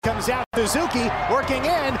Comes out, Suzuki working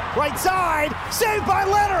in, right side, saved by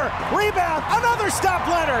Leonard. Rebound, another stop,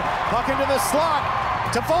 Leonard. Puck into the slot.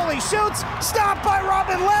 Toffoli shoots, stopped by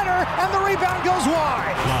Robin Leonard, and the rebound goes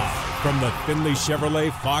wide. Live from the Finley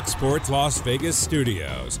Chevrolet Fox Sports Las Vegas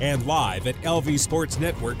studios and live at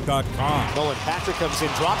lvsportsnetwork.com. Nolan Patrick comes in,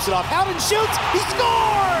 drops it off, Howden shoots, he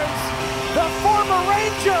scores! The former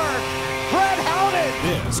Ranger, Brett Howden.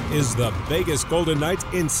 This is the Vegas Golden Knights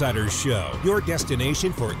Insider Show, your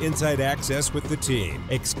destination for inside access with the team,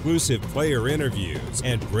 exclusive player interviews,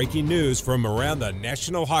 and breaking news from around the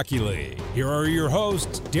National Hockey League. Here are your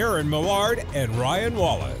hosts, Darren Millard and Ryan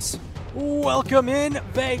Wallace. Welcome in,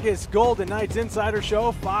 Vegas Golden Knights Insider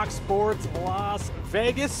Show, Fox Sports Las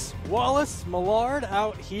Vegas. Wallace, Millard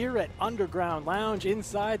out here at Underground Lounge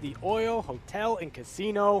inside the Oyo Hotel and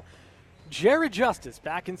Casino. Jared Justice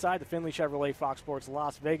back inside the Finley Chevrolet Fox Sports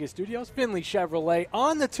Las Vegas studios. Finley Chevrolet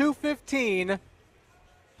on the 215,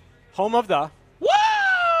 home of the... Woo!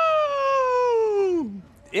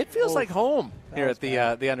 It feels like home here at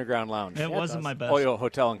the Underground Lounge. It wasn't my best. Oyo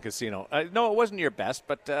Hotel and Casino. No, it wasn't your best,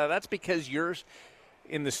 but that's because you're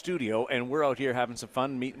in the studio, and we're out here having some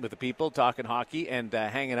fun, meeting with the people, talking hockey, and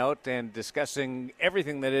hanging out and discussing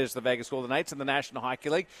everything that is the Vegas Golden Knights and the National Hockey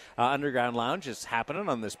League. Underground Lounge is happening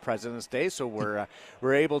on this President's Day, so we're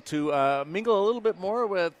able to mingle a little bit more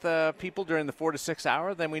with people during the 4 to 6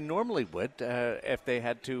 hour than we normally would if they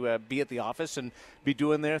had to be at the office and be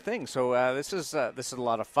doing their thing. So this is a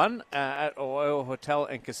lot of fun at Oyo Hotel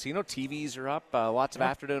and Casino. TVs are up, lots of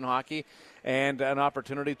afternoon hockey, and an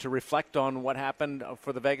opportunity to reflect on what happened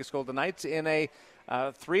for the Vegas Golden Knights in a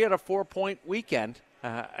 3 out of 4 point weekend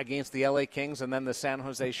against the LA Kings and then the San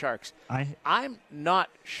Jose Sharks. I'm not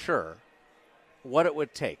sure what it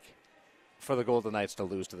would take for the Golden Knights to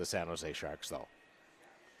lose to the San Jose Sharks, though.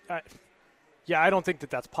 Yeah, I don't think that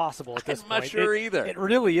that's possible at this point. I'm not sure either. It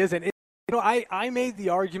really isn't. I made the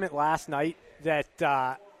argument last night that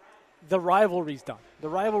the rivalry's done. The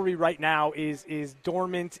rivalry right now is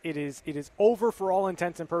dormant. It is over for all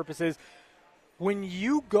intents and purposes. When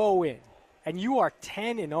you go in and you are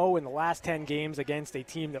 10-0 in the last 10 games against a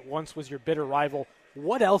team that once was your bitter rival,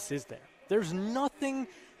 what else is there? There's nothing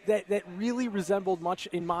that really resembled much,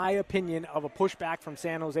 in my opinion, of a pushback from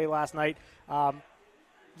San Jose last night.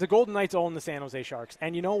 The Golden Knights own the San Jose Sharks.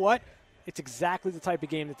 And you know what? It's exactly the type of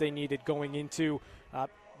game that they needed going into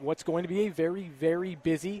what's going to be a very, very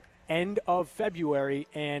busy end of February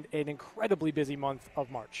and an incredibly busy month of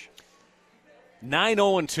March.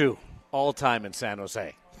 9-0-2 all time in San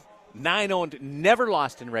Jose. 9-0, never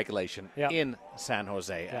lost in regulation in San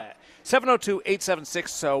Jose.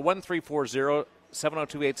 702-876-1340.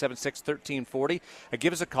 702-876-1340.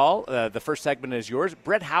 Give us a call. The first segment is yours.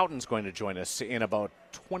 Brett Howden's going to join us in about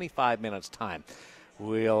 25 minutes' time.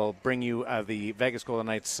 We'll bring you the Vegas Golden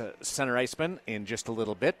Knights center iceman in just a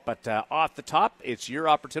little bit. But off the top, it's your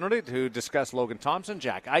opportunity to discuss Logan Thompson,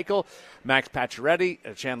 Jack Eichel, Max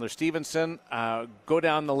Pacioretty, Chandler Stevenson. Go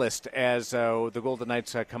down the list as the Golden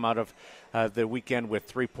Knights come out of the weekend with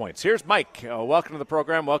 3 points. Here's Mike. Welcome to the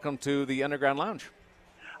program. Welcome to the Underground Lounge.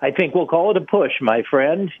 I think we'll call it a push, my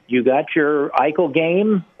friend. You got your Eichel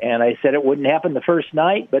game, and I said it wouldn't happen the first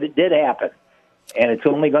night, but it did happen. And it's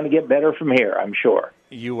only going to get better from here, I'm sure.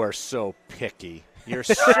 You are so picky. You're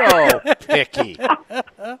so picky.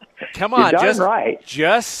 Come on,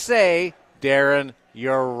 just say, Darren,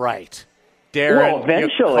 you're right. Darren, well,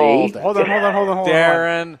 eventually. you called it. Hold on.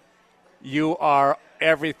 Darren, you are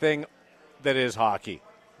everything that is hockey.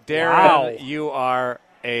 Darren, you are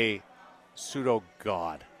a pseudo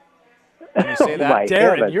god. Can you say that?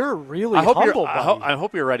 Darren, heavens. you're really humble. I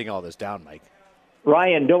hope you're writing all this down, Mike.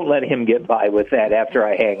 Ryan, don't let him get by with that after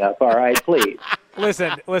I hang up. All right, please.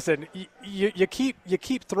 Listen. You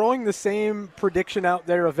keep throwing the same prediction out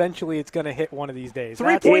there. Eventually, it's going to hit one of these days.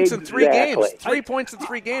 3 points in 3 games. 3 points in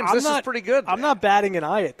 3 games. This is pretty good. I'm not batting an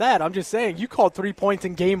eye at that. I'm just saying you called 3 points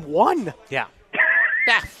in game 1. Yeah.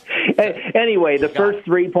 Anyway, the first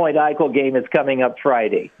 3-point Eichel game is coming up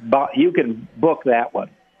Friday. You can book that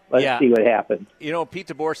one. Let's see what happens. You know, Pete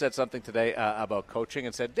DeBoer said something today about coaching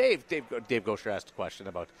and said, Dave Gosher asked a question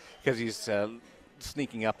about, because he's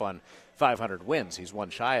sneaking up on 500 wins. He's one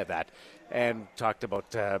shy of that. And talked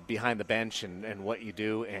about behind the bench and what you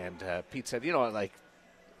do. And Pete said, like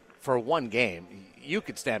for one game, you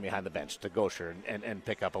could stand behind the bench to Gosher and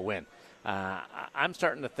pick up a win. I'm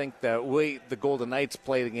starting to think the way the Golden Knights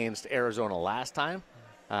played against Arizona last time,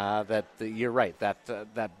 you're right.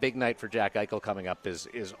 That big night for Jack Eichel coming up is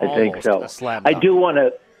almost a slam dunk. I do want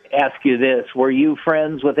to ask you this. Were you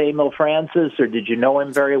friends with Emil Francis, or did you know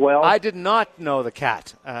him very well? I did not know the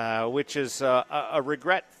Cat, which is a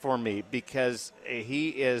regret for me because he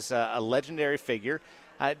is a legendary figure.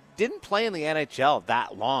 Didn't play in the NHL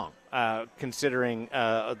that long, considering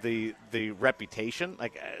the reputation.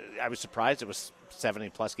 Like I was surprised it was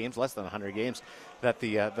 70-plus games, less than 100 games, that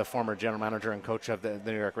the former general manager and coach of the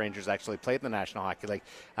New York Rangers actually played in the National Hockey League.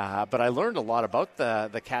 But I learned a lot about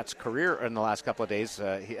the Cat's career in the last couple of days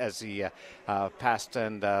as he passed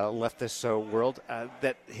and left this world,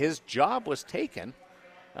 that his job was taken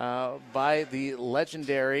by the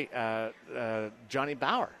legendary Johnny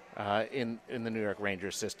Bower. In the New York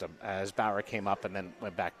Rangers system, as Bauer came up and then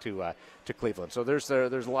went back to Cleveland. So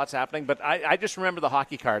there's lots happening. But I just remember the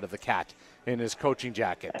hockey card of the Cat in his coaching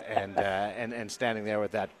jacket and standing there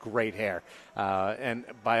with that great hair. And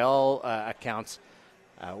by all accounts,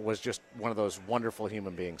 was just one of those wonderful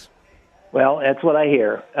human beings. Well, that's what I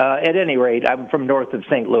hear. At any rate, I'm from north of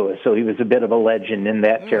St. Louis, so he was a bit of a legend in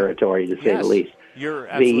that territory, to say the least. You're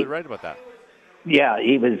absolutely right about that. Yeah,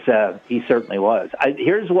 he was. He certainly was.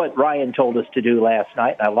 Here's what Ryan told us to do last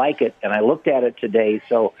night, and I like it. And I looked at it today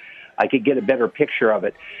so I could get a better picture of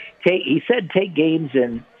it. He said take games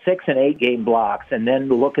in 6 and 8 game blocks, and then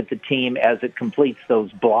look at the team as it completes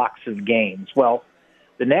those blocks of games. Well,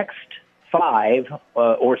 the next 5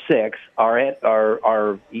 or 6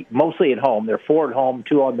 are mostly at home. They're 4 at home,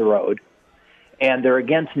 2 on the road, and they're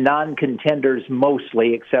against non-contenders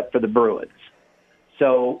mostly, except for the Bruins.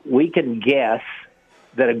 So we can guess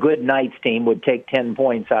that a good Knights team would take 10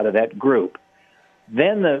 points out of that group.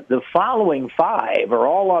 Then the following 5 are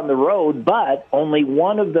all on the road, but only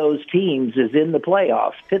one of those teams is in the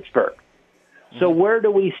playoffs, Pittsburgh. So where do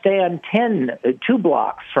we stand 2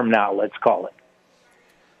 blocks from now, let's call it?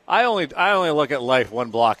 I only look at life one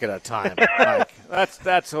block at a time, Mike.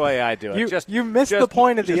 That's the way I do it. You missed the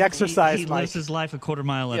point of the exercise, He Mike. lives his life a quarter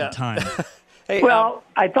mile at a time. Hey, well,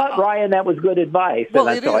 I thought, Ryan, that was good advice, so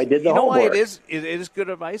I did the homework. You know why it is good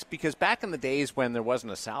advice? Because back in the days when there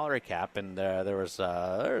wasn't a salary cap and there was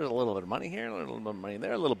a little bit of money here, a little bit of money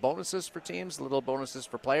there, a little bonuses for teams, a little bonuses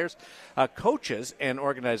for players, coaches and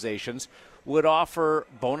organizations would offer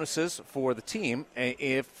bonuses for the team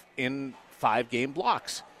if in 5-game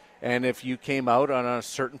blocks. And if you came out on a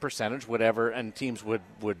certain percentage, whatever, and teams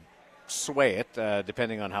would sway it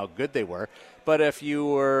depending on how good they were. But if you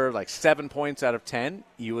were like 7 points out of 10,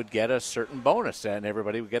 you would get a certain bonus, and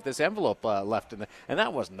everybody would get this envelope left in and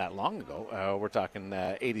that wasn't that long ago. We're talking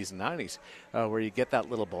 80s and 90s where you get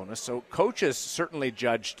that little bonus. So coaches certainly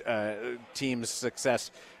judged teams'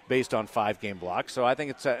 success based on 5-game blocks. So I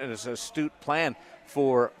think it's an astute plan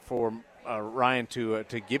for Ryan to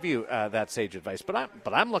give you that sage advice.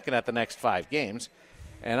 But I'm looking at the next 5 games.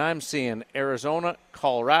 And I'm seeing Arizona,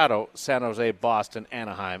 Colorado, San Jose, Boston,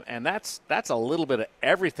 Anaheim, and that's a little bit of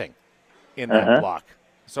everything in that block.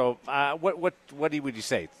 So, what would you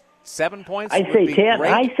say? 7 points? I say 10.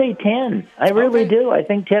 Great? I say 10. I really do. I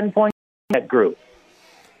think 10 points in that group.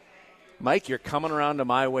 Mike, you're coming around to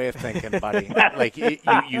my way of thinking, buddy. Like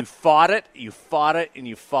you fought it,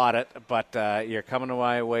 but you're coming to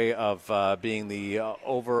my way of being the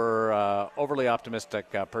overly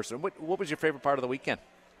optimistic person. What was your favorite part of the weekend?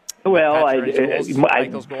 Well,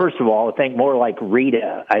 first of all, I think more like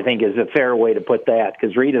Rita, I think, is a fair way to put that,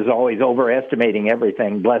 because Rita's always overestimating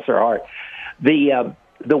everything, bless her heart.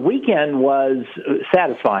 The weekend was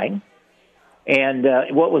satisfying, and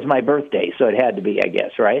what was my birthday, so it had to be, I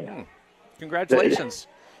guess, right? Congratulations.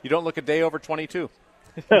 You don't look a day over 22.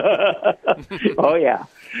 Oh, yeah.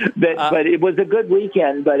 But it was a good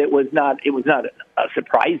weekend, but it was not a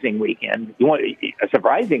surprising weekend. A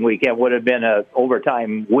surprising weekend would have been an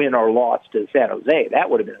overtime win or loss to San Jose. That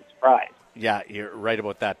would have been a surprise. Yeah, you're right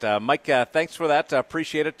about that. Mike, thanks for that.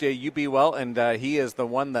 Appreciate it. You be well. And he is the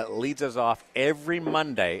one that leads us off every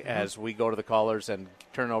Monday as we go to the callers and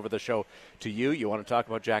turn over the show to you. You want to talk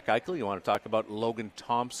about Jack Eichel? You want to talk about Logan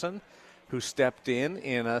Thompson, who stepped in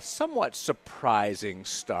a somewhat surprising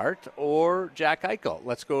start, or Jack Eichel?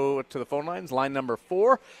 Let's go to the phone lines. Line number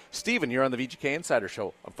 4. Stephen, you're on the VGK Insider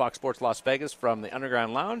Show on Fox Sports Las Vegas from the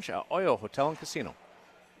Underground Lounge, Oyo Hotel and Casino.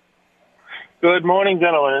 Good morning,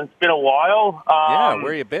 gentlemen. It's been a while.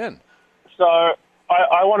 Where you been? So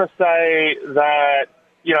I want to say that,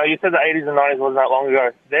 you said the 80s and 90s wasn't that long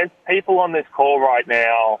ago. There's people on this call right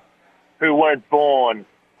now who weren't born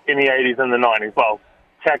in the 80s and the 90s. Well,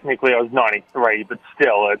 technically, I was 93, but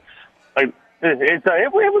still, it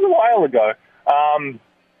was a while ago.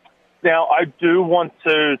 Now, I do want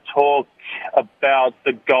to talk about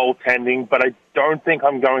the goaltending, but I don't think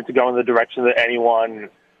I'm going to go in the direction that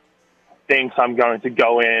anyone thinks I'm going to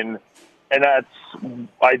go in and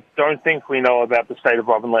I don't think we know about the state of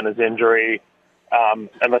Robin Leonard's injury,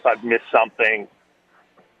 unless I've missed something.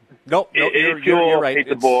 Nope, if you're right.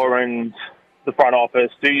 Peter Boer and the front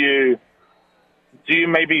office, do you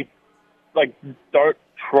maybe don't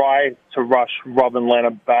try to rush Robin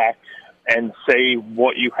Leonard back and see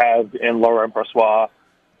what you have in Laurent Brossoit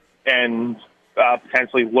and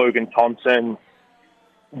potentially Logan Thompson,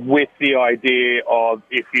 with the idea of,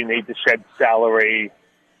 if you need to shed salary,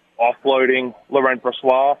 offloading Laurent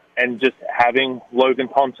Brossoit and just having Logan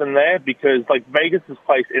Thompson there? Because Vegas's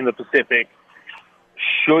place in the Pacific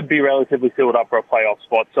should be relatively sealed up for a playoff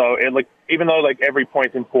spot. So even though every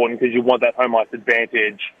point's important because you want that home ice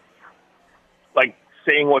advantage,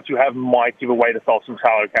 seeing what you have might give a way to solve some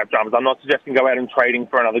salary cap dramas. I'm not suggesting go out and trading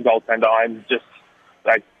for another goaltender. I'm just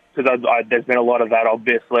because there's been a lot of that,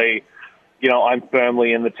 obviously. I'm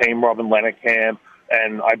firmly in the team Robin Leonard camp,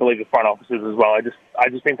 and I believe the front offices as well. I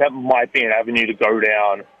just think that might be an avenue to go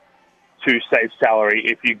down to save salary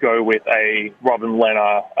if you go with a Robin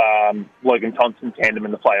Leonard, Logan Thompson tandem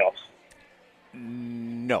in the playoffs.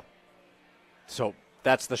 No. So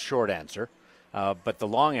that's the short answer. But the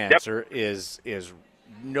long answer is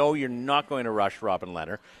no, you're not going to rush Robin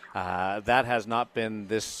Leonard. That has not been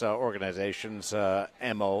this organization's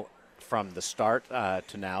MO from the start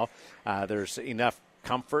to now. There's enough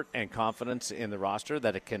comfort and confidence in the roster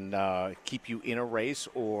that it can keep you in a race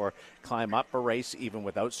or climb up a race even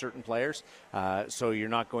without certain players. So you're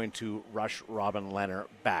not going to rush Robin Leonard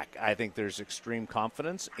back. I think there's extreme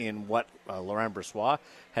confidence in what Laurent Brossoit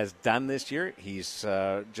has done this year. He's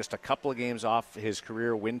just a couple of games off his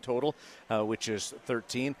career win total, which is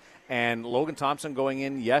 13. And Logan Thompson going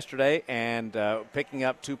in yesterday and picking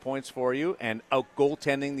up 2 points for you and out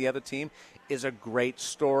goaltending the other team is a great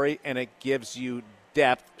story, and it gives you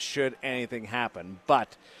depth should anything happen.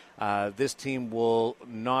 But this team will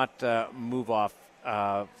not move off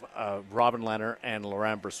Robin Leonard and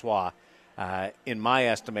Laurent Brossoit, in my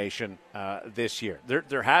estimation, this year.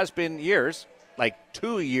 There has been years, like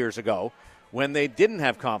 2 years ago, when they didn't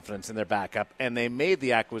have confidence in their backup, and they made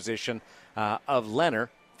the acquisition of Leonard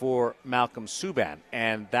for Malcolm Subban,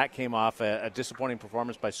 and that came off a disappointing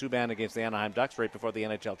performance by Subban against the Anaheim Ducks right before the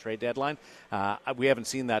NHL trade deadline. We haven't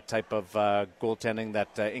seen that type of goaltending,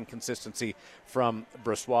 that inconsistency from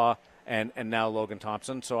Brossoit and now Logan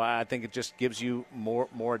Thompson. So I think it just gives you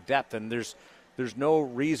more depth, and there's no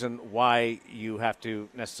reason why you have to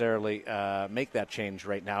necessarily make that change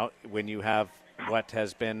right now when you have what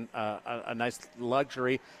has been a nice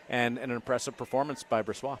luxury and an impressive performance by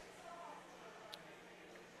Brossoit.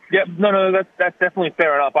 Yeah, no, that's definitely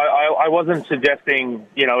fair enough. I wasn't suggesting,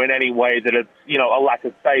 in any way that it's, a lack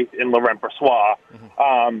of faith in Laurent Brossoit.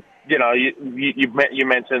 Mm-hmm. You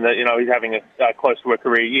mentioned that, he's having a close to a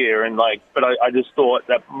career year, but I just thought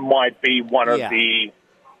that might be one of the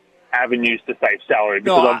avenues to save salary,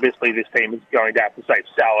 because obviously this team is going to have to save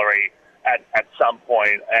salary at some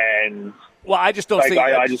point. And I just don't think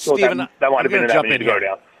I just thought Stephen, that might have been an avenue to go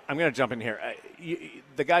down. I'm going to jump in here.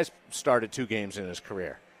 The guy's started 2 games in his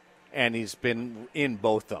career, and he's been in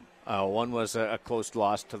both of them. One was a close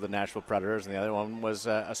loss to the Nashville Predators, and the other one was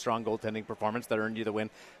a strong goaltending performance that earned you the win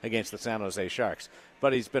against the San Jose Sharks.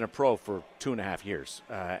 But he's been a pro for 2.5 years,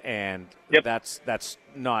 and that's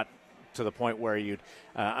not to the point where you'd,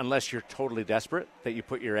 unless you're totally desperate, that you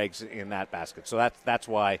put your eggs in that basket. So that's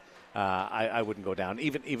why I wouldn't go down,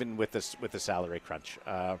 even with the salary crunch.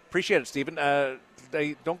 Appreciate it, Stephen.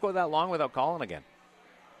 They don't go that long without calling again.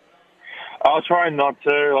 I'll try not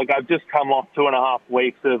to. I've just come off 2.5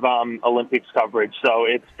 weeks of Olympics coverage, so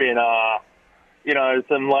it's been,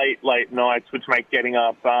 some late nights, which make getting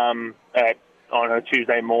up on a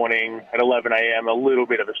Tuesday morning at 11 a.m. a little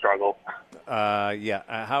bit of a struggle.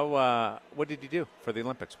 What did you do for the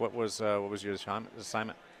Olympics? What was your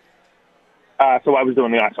assignment? So I was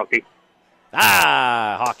doing the ice hockey.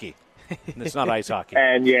 Hockey. It's not ice hockey.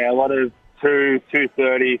 And a lot of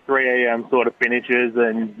 2:30, 3 a.m. sort of finishes,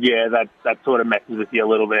 and that sort of messes with you a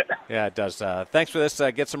little bit. Yeah, it does. Thanks for this.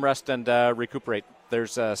 Get some rest and recuperate.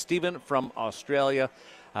 There's Stephen from Australia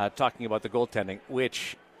talking about the goaltending,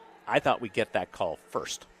 which I thought we'd get that call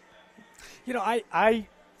first. I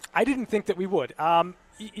didn't think that we would.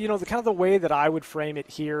 The way that I would frame it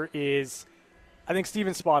here is, I think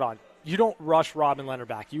Stephen's spot on. You don't rush Robin Leonard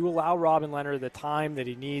back. You allow Robin Leonard the time that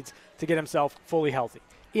he needs to get himself fully healthy.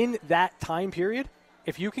 In that time period,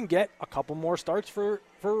 if you can get a couple more starts for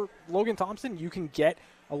Logan Thompson, you can get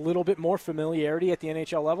a little bit more familiarity at the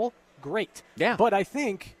NHL level, great. Yeah. But I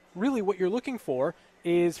think really what you're looking for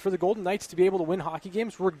is for the Golden Knights to be able to win hockey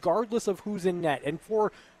games regardless of who's in net. And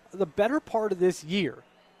for the better part of this year,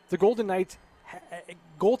 the Golden Knights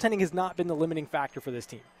goaltending has not been the limiting factor for this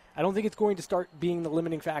team. I don't think it's going to start being the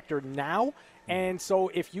limiting factor now. And so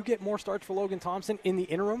if you get more starts for Logan Thompson in the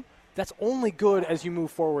interim, that's only good as you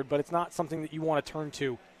move forward, but it's not something that you want to turn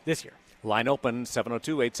to this year. Line open,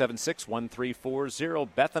 702-876-1340.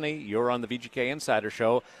 Bethany, you're on the VGK Insider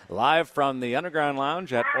Show, live from the Underground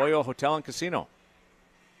Lounge at Oyo Hotel and Casino.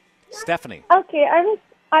 Stephanie. Okay,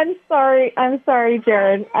 I'm sorry,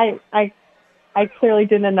 Jared. I clearly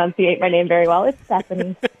didn't enunciate my name very well. It's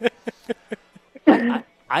Stephanie. I'm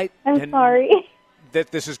sorry.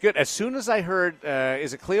 This is good. As soon as I heard,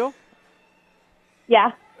 is it Cleo?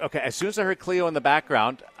 Yeah. Okay, as soon as I heard Cleo in the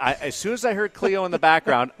background, I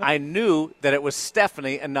knew that it was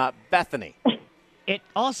Stephanie and not Bethany. It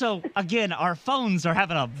also, again, our phones are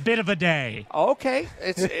having a bit of a day. Okay.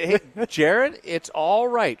 Hey, Jared, it's all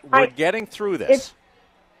right. We're getting through this. It's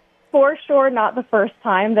for sure not the first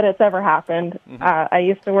time that it's ever happened. Mm-hmm. I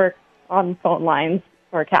used to work on phone lines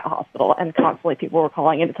for a cat hospital, and constantly people were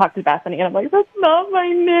calling in to talk to Bethany, and I'm like, that's not my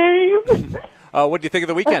name. What do you think of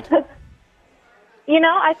the weekend?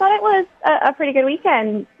 I thought it was a pretty good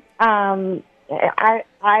weekend. I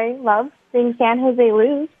love seeing San Jose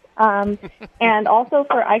lose. And also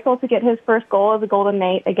for Eichel to get his first goal as a Golden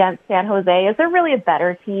Knight against San Jose. Is there really a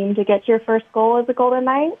better team to get your first goal as a Golden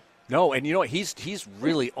Knight? No, and he's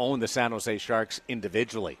really owned the San Jose Sharks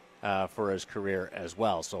individually for his career as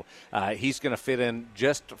well. So he's going to fit in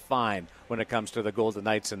just fine when it comes to the Golden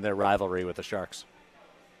Knights and their rivalry with the Sharks.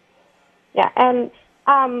 Yeah, and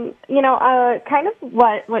kind of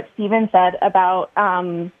what Steven said about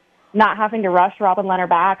not having to rush Robin Lehner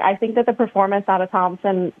back. I think that the performance out of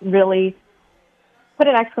Thompson really put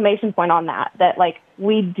an exclamation point on that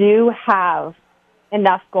we do have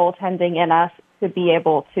enough goaltending in us to be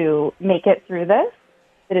able to make it through this,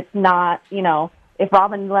 that it's not, if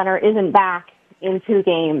Robin Lehner isn't back in 2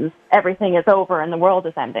 games, everything is over and the world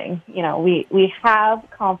is ending. We have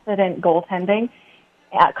competent goaltending,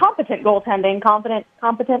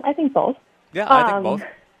 competent, I think both. Yeah, I think both.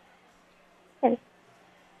 Okay.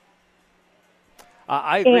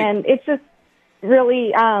 I agree. And it's just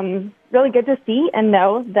really, really good to see and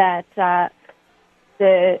know that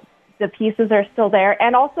the pieces are still there.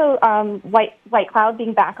 And also White Cloud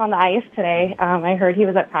being back on the ice today. I heard he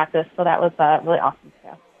was at practice, so that was really awesome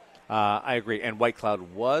too. I agree. And White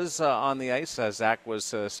Cloud was on the ice. Zach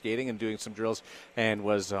was skating and doing some drills and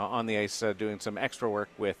was on the ice doing some extra work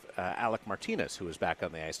with Alec Martinez, who is back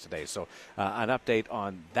on the ice today. So an update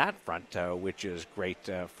on that front, which is great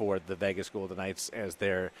for the Vegas Golden Knights as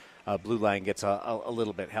their blue line gets a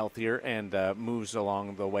little bit healthier and moves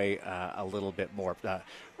along the way a little bit more.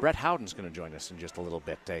 Brett Howden's going to join us in just a little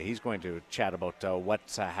bit. He's going to chat about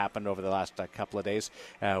what's happened over the last couple of days.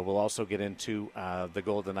 We'll also get into the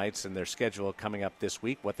Golden Knights and their schedule coming up this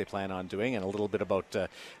week, what they plan on doing, and a little bit about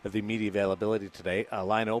the media availability today.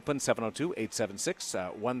 Line open,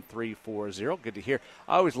 702-876-1340. Good to hear.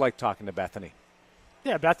 I always like talking to Bethany.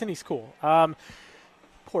 Yeah, Bethany's cool.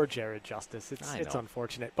 Poor Jared Justice. It's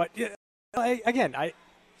unfortunate, but you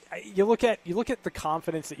look at the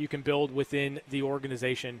confidence that you can build within the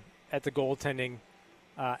organization at the goaltending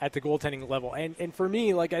level, and for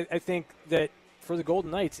me, I think that for the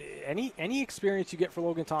Golden Knights, any experience you get for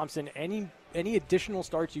Logan Thompson, any additional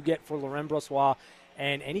starts you get for Laurent Brossoit,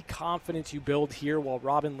 and any confidence you build here while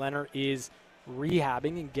Robin Lehner is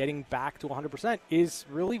rehabbing and getting back to 100% is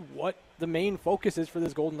really what the main focus is for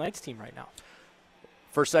this Golden Knights team right now.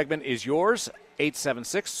 First segment is yours,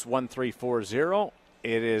 876-1340.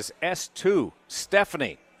 It is S2,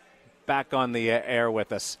 Stephanie, back on the air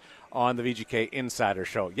with us on the VGK Insider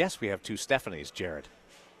Show. Yes, we have 2 Stephanies, Jared.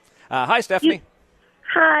 Hi, Stephanie.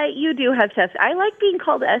 Hi, you do have Stephanie. I like being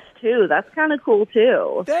called S2. That's kind of cool,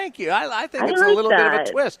 too. Thank you. I think it's a little bit of a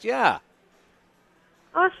twist, yeah.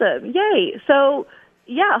 Awesome. Yay. So,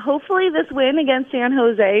 yeah, hopefully this win against San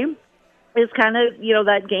Jose is kind of,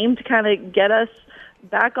 that game to kind of get us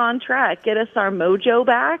back on track, get us our mojo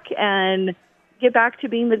back, and get back to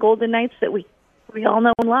being the Golden Knights that we all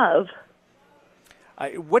know and love.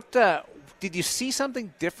 What did you see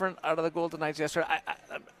something different out of the Golden Knights yesterday?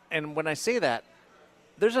 And when I say that,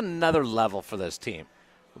 there's another level for this team,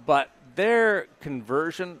 but their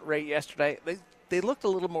conversion rate yesterday, they looked a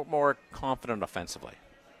little more confident offensively.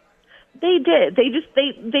 They did.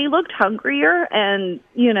 They looked hungrier, and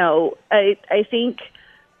I think,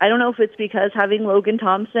 I don't know if it's because having Logan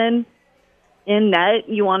Thompson in net,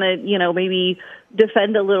 you want to, maybe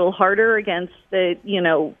defend a little harder against the,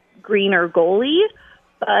 greener goalie.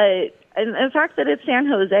 But and the fact that it's San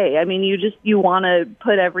Jose, I mean, you want to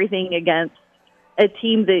put everything against a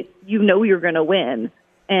team that you're going to win.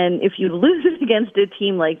 And if you lose against a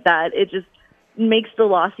team like that, makes the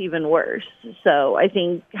loss even worse. So I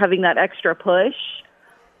think having that extra push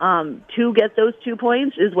to get those 2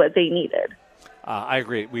 points is what they needed. I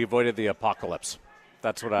agree. We avoided the apocalypse.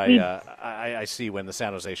 That's what I see when the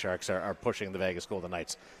San Jose Sharks are pushing the Vegas Golden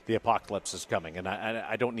Knights. The apocalypse is coming, and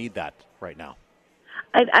I don't need that right now.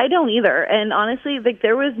 I don't either. And honestly, like,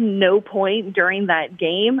 there was no point during that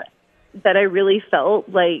game that I really felt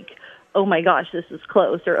like, oh my gosh, this is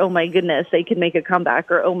close, or oh my goodness, they could make a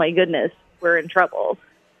comeback, or oh my goodness, we're in trouble.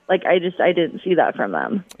 Like, I didn't see that from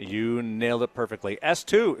them. You nailed it perfectly.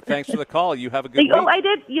 S2, thanks for the call. You have a good week. Oh, I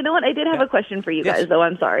did. You know what? I did have a question for you guys, though.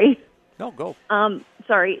 I'm sorry. No, go.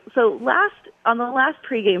 Sorry. So on the last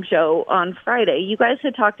pregame show on Friday, you guys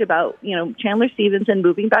had talked about, Chandler Stevenson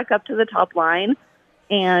moving back up to the top line,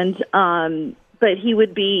 and but he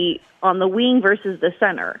would be on the wing versus the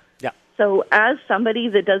center. Yeah. So as somebody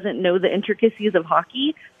that doesn't know the intricacies of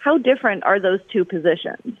hockey, how different are those two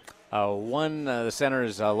positions? The center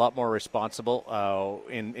is a lot more responsible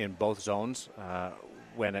in both zones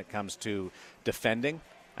when it comes to defending.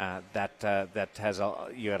 That has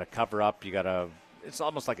you got to cover up. It's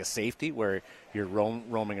almost like a safety where you're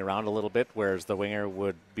roaming around a little bit, whereas the winger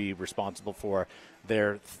would be responsible for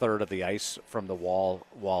their third of the ice from the wall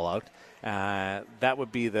out. That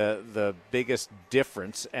would be the biggest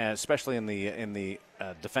difference, especially in the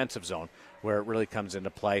defensive zone, where it really comes into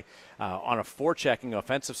play. On a forechecking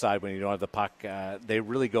offensive side, when you don't have the puck, they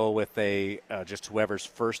really go with just whoever's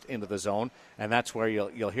first into the zone, and that's where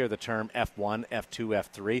you'll hear the term F1, F2,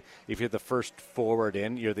 F3. If you're the first forward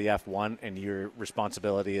in, you're the F1, and your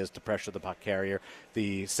responsibility is to pressure the puck carrier.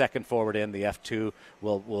 The second forward in, the F2,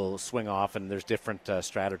 will swing off, and there's different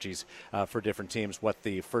strategies for different teams, what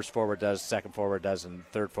the first forward does, second forward does, and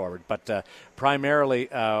third forward. But primarily,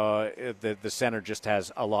 the center just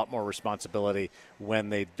has a lot more responsibility when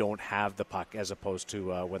they don't have the puck as opposed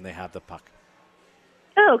to when they have the puck.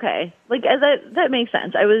 Oh, okay. Like, that makes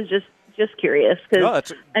sense. I was just curious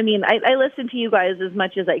because, I listen to you guys as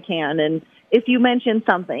much as I can, and if you mention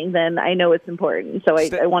something, then I know it's important. So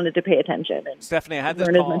I wanted to pay attention and Stephanie, I had this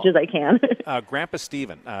learn as much as I can. Grandpa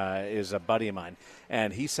Steven is a buddy of mine,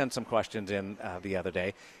 and he sent some questions in the other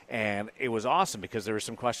day, and it was awesome because there were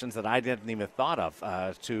some questions that I didn't even thought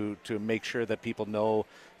of to make sure that people know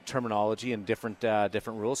terminology and different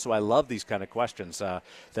rules. So I love these kind of questions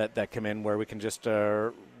that come in where we can just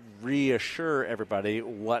reassure everybody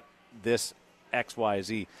what this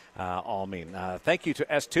XYZ all mean. Thank you to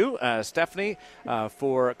S2, Stephanie,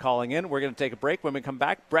 for calling in. We're going to take a break. When we come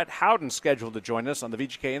back, Brett Howden scheduled to join us on the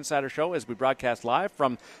VGK Insider Show as we broadcast live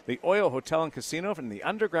from the Oyo Hotel and Casino from the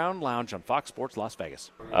Underground Lounge on Fox Sports Las Vegas.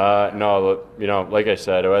 No, like I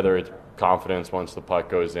said, whether it's confidence once the puck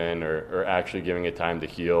goes in or actually giving it time to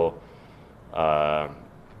heal, now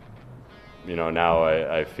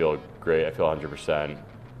I feel great. I feel 100%.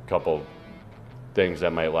 Couple things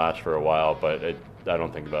that might last for a while, but I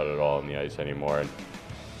don't think about it all on the ice anymore.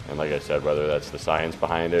 And like I said, whether that's the science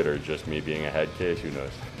behind it or just me being a head case, who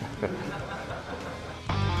knows?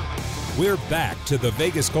 We're back to the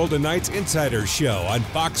Vegas Golden Knights Insider Show on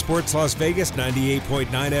Fox Sports Las Vegas, 98.9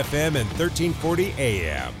 FM and 1340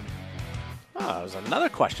 AM. That was another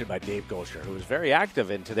question by Dave Gosher, who was very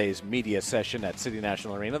active in today's media session at City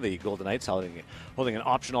National Arena. The Golden Knights holding an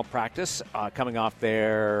optional practice coming off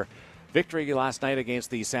their victory last night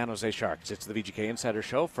against the San Jose Sharks. It's the VGK Insider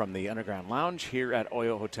Show from the Underground Lounge here at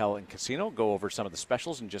Oyo Hotel and Casino. Go over some of the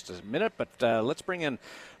specials in just a minute, but let's bring in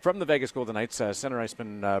from the Vegas Golden Knights center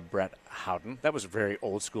iceman Brett Howden. That was a very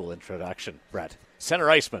old school introduction, Brett.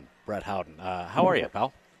 Center iceman Brett Howden. How are you,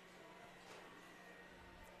 pal?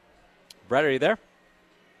 Brett, are you there?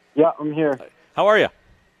 Yeah, I'm here. How are you?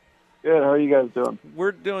 Good. How are you guys doing?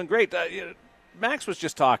 We're doing great. Max was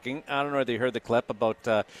just talking. I don't know whether you heard the clip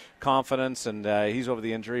about confidence, and he's over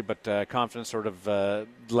the injury, but confidence sort of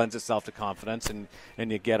lends itself to confidence, and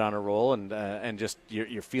you get on a roll, and just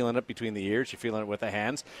you're feeling it between the ears, you're feeling it with the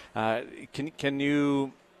hands. Can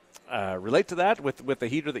you relate to that with the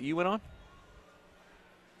heater that you went on?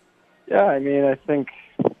 Yeah, I think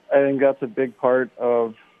that's a big part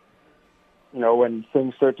of, when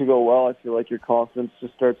things start to go well. I feel like your confidence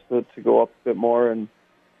just starts to go up a bit more, and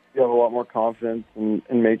you have a lot more confidence in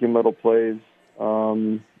making little plays,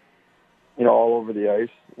 all over the ice.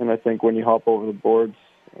 And I think when you hop over the boards,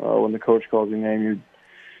 when the coach calls your name,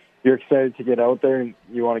 you're excited to get out there, and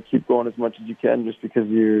you want to keep going as much as you can, just because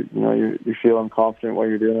you're feeling confident while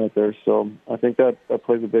you're doing it there. So I think that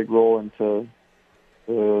plays a big role into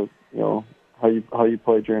how you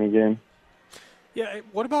play during a game. Yeah.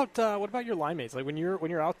 What about your line mates? Like when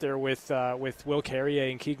you're out there with Will Carrier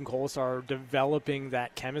and Keegan Kolesar developing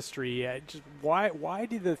that chemistry, just why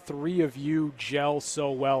do the three of you gel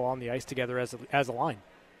so well on the ice together as a line?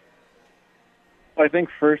 I think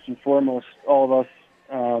first and foremost, all of us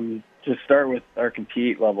just start with our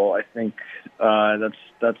compete level. I think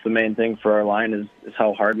that's the main thing for our line is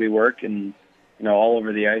how hard we work and all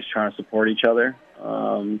over the ice trying to support each other.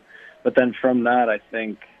 But then from that, I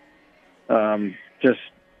think just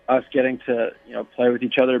us getting to play with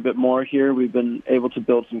each other a bit more here. We've been able to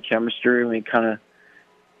build some chemistry, and we kind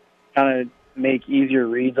of make easier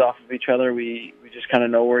reads off of each other. We just kind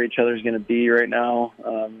of know where each other's going to be right now,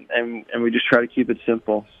 and we just try to keep it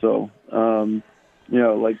simple. So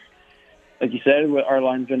like you said, our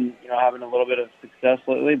line's been having a little bit of success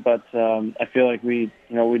lately, but I feel like we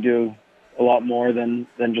do a lot more than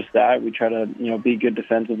just that. We try to be good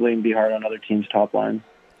defensively and be hard on other teams' top line.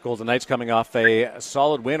 Golden Knights coming off a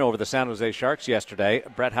solid win over the San Jose Sharks yesterday.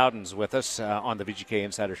 Brett Howden's with us on the VGK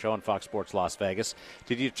Insider Show on Fox Sports Las Vegas.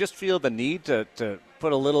 Did you just feel the need to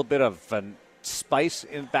put a little bit of spice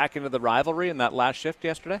back into the rivalry in that last shift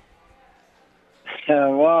yesterday?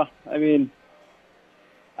 Well, I mean,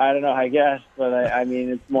 I don't know, I guess, but I mean,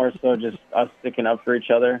 it's more so just us sticking up for each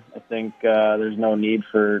other. I think there's no need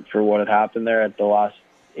for what had happened there at the last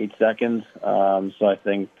 8 seconds. So I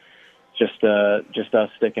think just us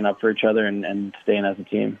sticking up for each other and staying as a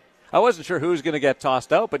team. I wasn't sure who was going to get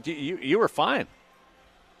tossed out, but you were fine.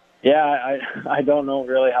 Yeah, I don't know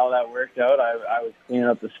really how that worked out. I was cleaning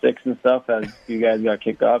up the sticks and stuff as you guys got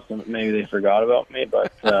kicked off, so maybe they forgot about me,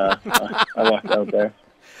 but I walked out there.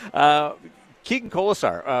 Keegan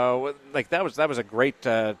Kolesar, that was a great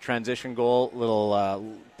transition goal, little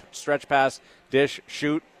stretch pass, dish,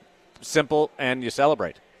 shoot, simple, and you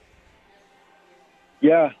celebrate.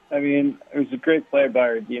 Yeah, I mean, it was a great play by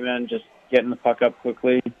our D-man, just getting the puck up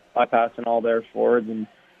quickly, bypassing all their forwards, and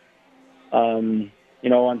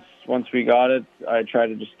once we got it, I tried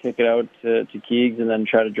to just kick it out to Keegs and then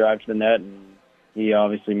try to drive to the net, and he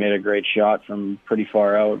obviously made a great shot from pretty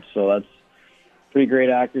far out, so that's pretty great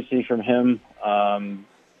accuracy from him.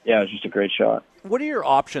 It was just a great shot. What are your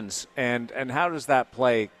options, and how does that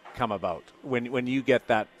play come about when you get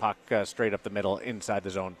that puck straight up the middle inside the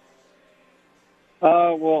zone?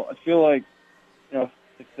 Well, I feel like, if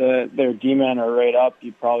their D-men are right up,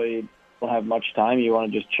 you probably don't have much time. You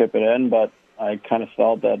want to just chip it in, but I kind of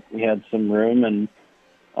felt that we had some room,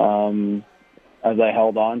 and as I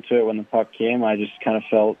held on to it when the puck came, I just kind of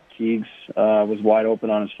felt Keegs was wide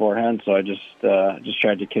open on his forehand, so I just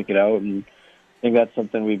tried to kick it out, and I think that's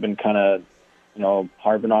something we've been kind of,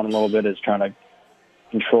 harping on a little bit, is trying to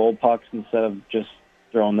control pucks instead of just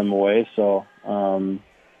throwing them away. So,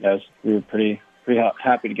 we were pretty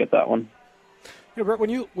happy to get that one. Brett, when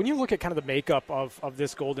you look at kind of the makeup of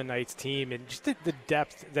this Golden Knights team and just the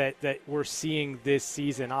depth that we're seeing this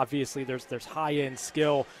season, obviously there's high-end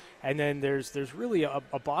skill, and then there's really a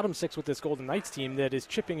bottom six with this Golden Knights team that is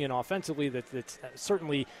chipping in offensively, that's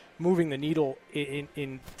certainly moving the needle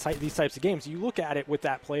in these types of games. You look at it with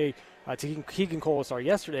that play to Keegan Kolesar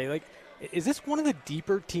yesterday, is this one of the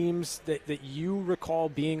deeper teams that you recall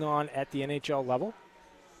being on at the NHL level?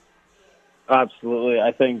 Absolutely.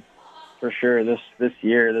 I think for sure this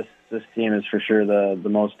year, this team is for sure the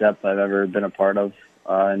most depth I've ever been a part of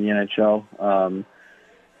in the NHL.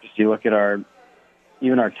 Just you look at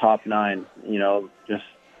even our top nine, just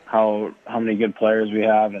how many good players we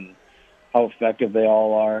have and how effective they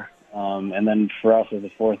all are. And then for us as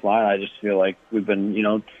a fourth line, I just feel like we've been,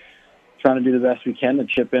 trying to do the best we can to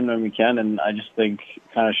chip in when we can. And I just think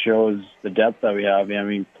kind of shows the depth that we have. I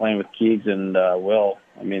mean, playing with Keegs and Will,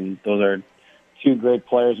 those are two great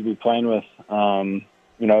players to be playing with, to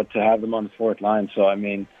have them on the fourth line. So, I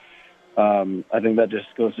think that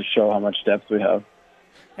just goes to show how much depth we have.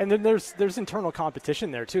 And then there's internal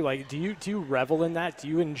competition there too. Do you revel in that? Do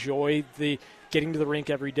you enjoy the getting to the rink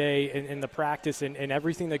every day and the practice and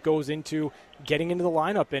everything that goes into getting into the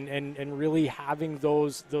lineup and really having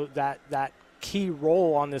that key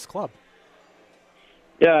role on this club?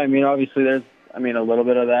 Yeah, obviously there's a little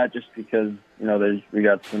bit of that just because we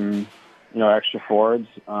got some extra forwards,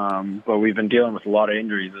 but we've been dealing with a lot of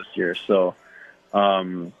injuries this year, so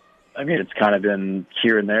it's kind of been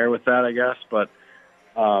here and there with that, I guess, but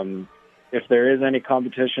if there is any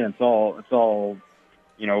competition, it's all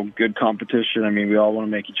good competition. We all want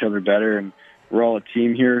to make each other better, and we're all a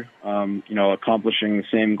team here, accomplishing the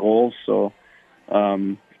same goals. So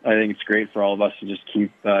I think it's great for all of us to just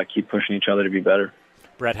keep pushing each other to be better.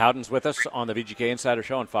 Brett Howden's with us on the VGK Insider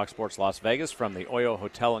Show on Fox Sports Las Vegas from the Oyo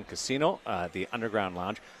Hotel and Casino, the Underground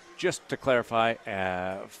Lounge. just to clarify,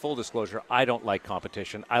 full disclosure, I don't like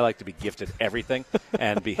competition. I like to be gifted everything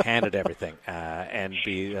and be handed everything and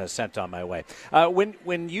be sent on my way.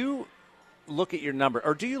 When you look at your number,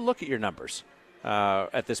 or do you look at your numbers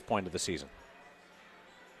at this point of the season?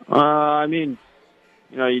 I mean,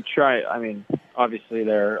 you try. I mean, obviously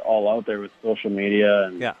they're all out there with social media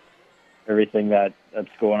and everything that's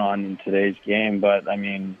going on in today's game. But I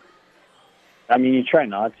mean, you try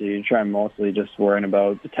not to. You try mostly just worrying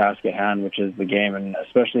about the task at hand, which is the game. And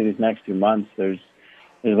especially these next 2 months, there's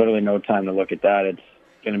literally no time to look at that. It's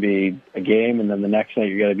going to be a game, and then the next night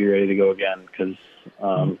you got to be ready to go again because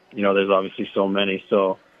there's obviously so many.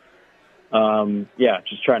 So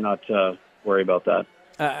just try not to worry about that.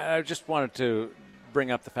 I just wanted to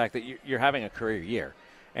bring up the fact that you're having a career year,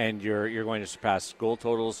 and you're going to surpass goal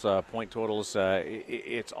totals, point totals.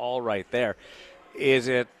 It's all right there. Is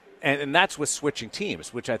it? And that's with switching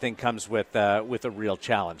teams, which I think comes with a real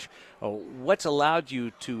challenge. What's allowed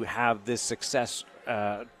you to have this success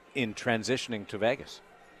in transitioning to Vegas?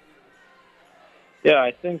 Yeah,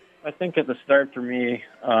 I think at the start for me,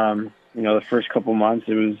 the first couple months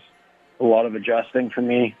it was a lot of adjusting for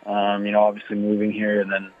me. Obviously moving here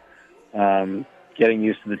and then getting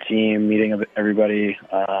used to the team, meeting everybody,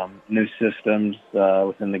 new systems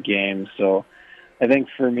within the game. So I think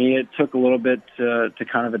for me it took a little bit to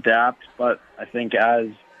kind of adapt, but I think as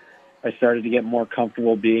I started to get more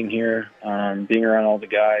comfortable being here, being around all the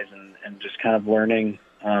guys and just kind of learning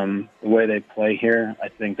the way they play here, I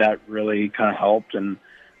think that really kind of helped, and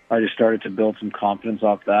I just started to build some confidence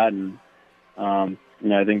off that. And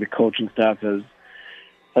I think the coaching staff has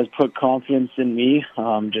put confidence in me,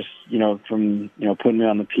 from putting me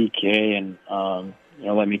on the PK and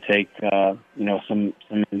let me take some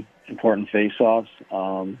important face-offs.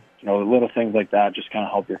 Little things like that just kind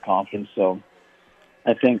of help your confidence. So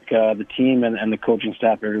I think the team and the coaching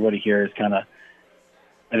staff, everybody here is kind of,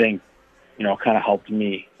 kind of helped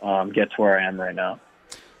me get to where I am right now.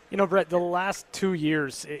 Brett, the last 2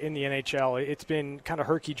 years in the NHL, it's been kind of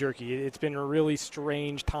herky-jerky. It's been a really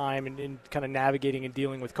strange time in kind of navigating and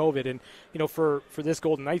dealing with COVID. And, for this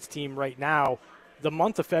Golden Knights team right now, the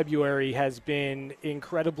month of February has been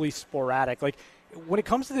incredibly sporadic. Like, when it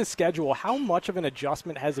comes to this schedule, how much of an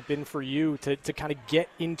adjustment has it been for you to kind of get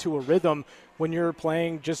into a rhythm when you're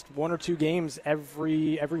playing just 1 or 2 games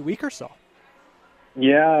every week or so?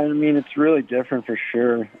 Yeah, I mean, it's really different for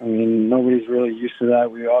sure. I mean, nobody's really used to that.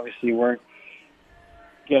 We obviously weren't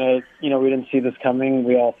going to, we didn't see this coming.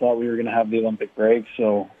 We all thought we were going to have the Olympic break.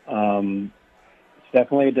 So it's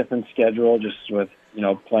definitely a different schedule just with,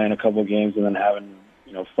 playing a couple games and then having,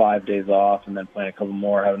 5 days off and then playing a couple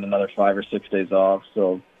more, having another 5 or 6 days off.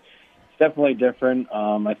 So it's definitely different.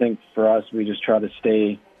 I think for us, we just try to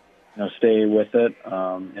stay with it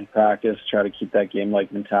in practice, try to keep that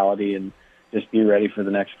game-like mentality and just be ready for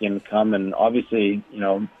the next game to come. And obviously,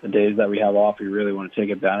 the days that we have off, we really want to take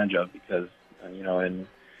advantage of because, in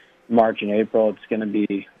March and April, it's going to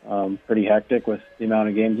be pretty hectic with the amount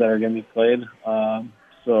of games that are going to be played.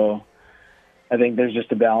 So I think there's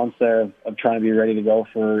just a balance there of trying to be ready to go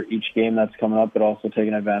for each game that's coming up, but also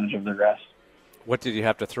taking advantage of the rest. What did you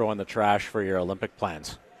have to throw in the trash for your Olympic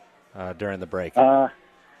plans during the break? I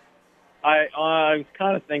was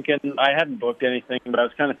kind of thinking, I hadn't booked anything, but I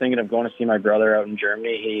was kind of thinking of going to see my brother out in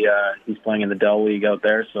Germany. He's playing in the Dell League out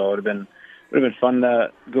there, so it would have been fun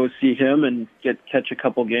to go see him and catch a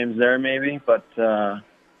couple games there maybe. But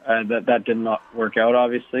that did not work out,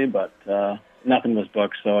 obviously. But nothing was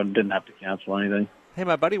booked, so I didn't have to cancel anything. Hey,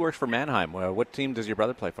 my buddy works for Mannheim. What team does your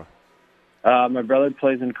brother play for? My brother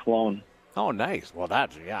plays in Cologne. Oh, nice. Well,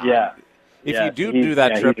 yeah. If you do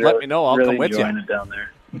that trip, let me know. I'll come with you. It down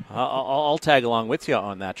there. I'll tag along with you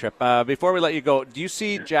on that trip. Before we let you go, do you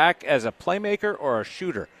see Jack as a playmaker or a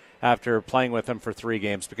shooter after playing with him for 3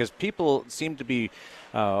 games? Because people seem to be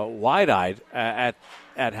wide-eyed at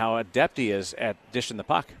how adept he is at dishing the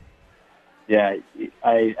puck. Yeah,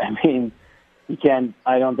 I mean, you can't.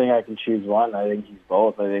 I don't think I can choose one. I think he's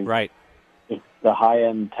both. I think right. It's the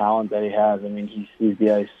high-end talent that he has. I mean, he sees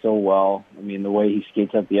the ice so well. I mean, the way he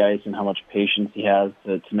skates up the ice and how much patience he has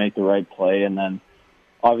to make the right play, and then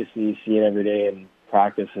obviously you see it every day in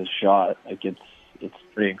practice, his shot. Like it's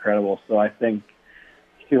pretty incredible. So I think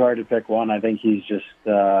it's too hard to pick one. I think he's just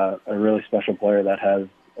a really special player that has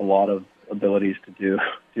a lot of abilities to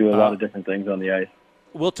do a lot of different things on the ice.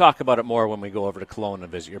 We'll talk about it more when we go over to Cologne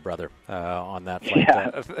and visit your brother on that flight.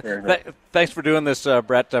 Yeah, thanks for doing this,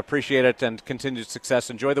 Brett. Appreciate it, and continued success.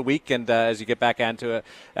 Enjoy the week, and as you get back at it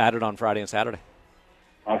on Friday and Saturday.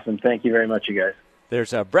 Awesome. Thank you very much, you guys.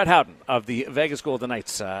 There's Brett Howden of the Vegas Golden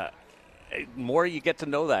Knights. more you get to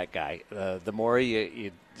know that guy, the more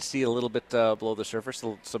you see a little bit below the surface,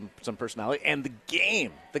 some personality, and the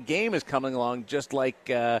game. The game is coming along just like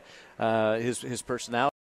his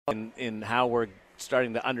personality in how we're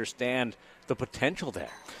starting to understand the potential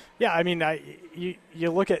there. Yeah, I mean,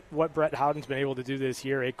 you look at what Brett Howden's been able to do this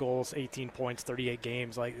year: 8 goals, 18 points, 38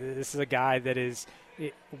 games. Like, this is a guy that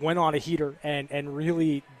went on a heater and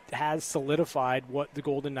really has solidified what the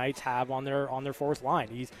Golden Knights have on their fourth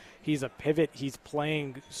line. He's a pivot. He's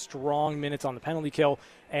playing strong minutes on the penalty kill,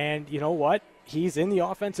 and you know what? He's in the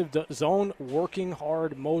offensive zone, working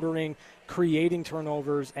hard, motoring, creating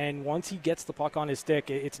turnovers, and once he gets the puck on his stick,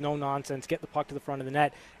 it's no nonsense. Get the puck to the front of the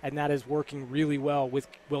net, and that is working really well with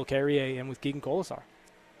Will Carrier and with Keegan Kolesar.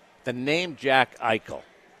 The name Jack Eichel,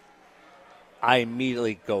 I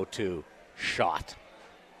immediately go to shot.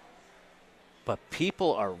 But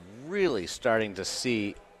people are really starting to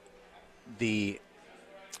see the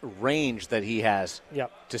range that he has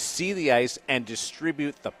to see the ice and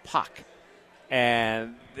distribute the puck.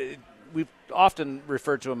 And we've often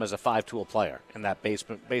referred to him as a five-tool player in that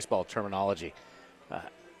baseball terminology.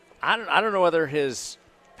 I don't know whether his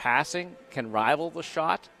passing can rival the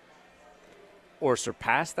shot or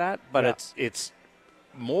surpass that, but it's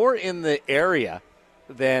more in the area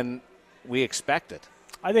than we expected.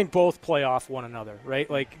 I think both play off one another, right?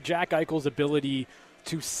 Like, Jack Eichel's ability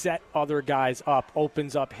to set other guys up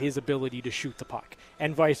opens up his ability to shoot the puck,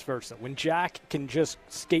 and vice versa. When Jack can just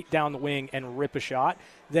skate down the wing and rip a shot,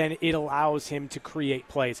 then it allows him to create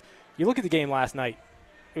plays. You look at the game last night.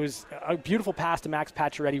 It was a beautiful pass to Max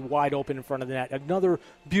Pacioretty, wide open in front of the net. Another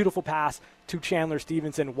beautiful pass to Chandler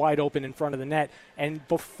Stevenson, wide open in front of the net. And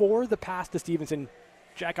before the pass to Stevenson,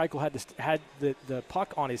 Jack Eichel had the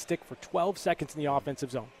puck on his stick for 12 seconds in the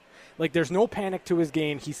offensive zone. Like, there's no panic to his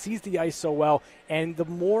game. He sees the ice so well, and the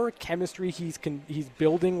more chemistry he's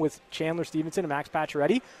building with Chandler Stevenson and Max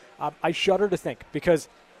Pacioretty, I shudder to think, because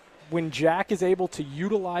when Jack is able to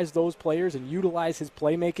utilize those players and utilize his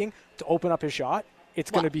playmaking to open up his shot, it's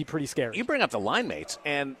going to be pretty scary. You bring up the line mates,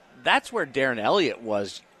 and that's where Darren Elliott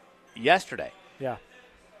was yesterday. Yeah.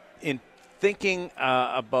 In thinking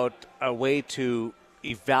about a way to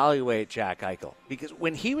evaluate Jack Eichel, because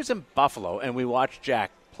when he was in Buffalo and we watched Jack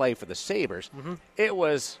play for the Sabres, it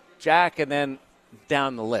was Jack and then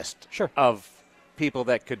down the list of people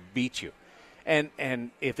that could beat you.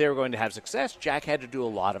 And if they were going to have success, Jack had to do a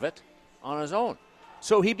lot of it on his own.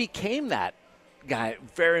 So he became that guy,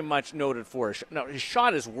 very much noted for his shot. Now, his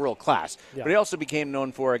shot is world class, but he also became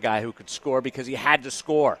known for a guy who could score because he had to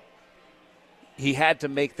score. He had to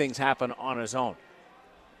make things happen on his own.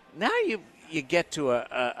 Now you get to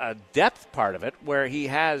a depth part of it where he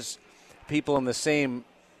has people in the same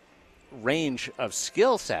range of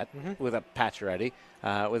skill set with a Pacioretty,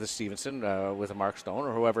 with a Stevenson, with a Mark Stone,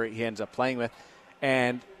 or whoever he ends up playing with,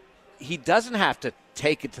 and he doesn't have to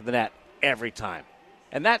take it to the net every time.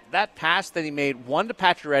 And that pass that he made, one to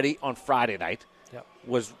Pacioretty on Friday night,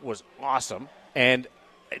 was awesome. And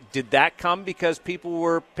did that come because people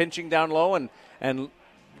were pinching down low and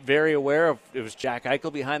very aware of it was Jack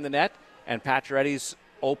Eichel behind the net and Pacioretty's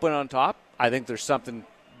open on top? I think there's something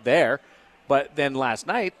there. But then last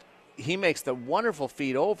night, he makes the wonderful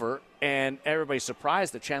feed over, and everybody's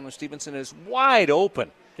surprised that Chandler Stevenson is wide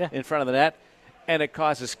open in front of the net, and it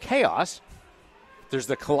causes chaos. There's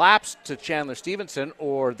the collapse to Chandler Stevenson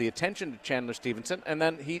or the attention to Chandler Stevenson, and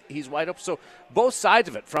then he's wide open. So both sides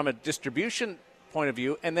of it, from a distribution point of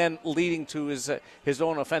view and then leading to his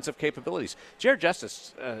own offensive capabilities. Jared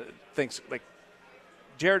Justice thinks, like,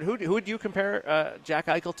 Jared, who would you compare Jack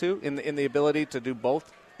Eichel to in the ability to do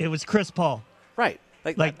both? It was Chris Paul. Right.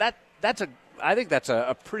 Like I think that's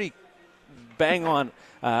a pretty bang-on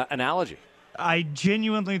analogy. I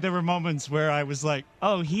genuinely, there were moments where I was like,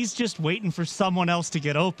 oh, he's just waiting for someone else to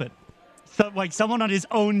get open. So, like, someone on his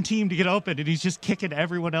own team to get open, and he's just kicking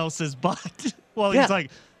everyone else's butt. Well, he's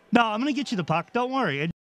like, no, I'm going to get you the puck. Don't worry.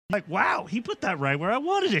 And like, wow, he put that right where I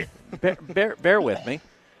wanted it. Bear with me.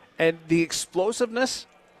 And the explosiveness,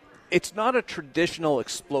 it's not a traditional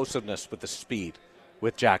explosiveness with the speed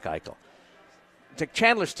with Jack Eichel.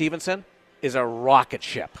 Chandler Stevenson is a rocket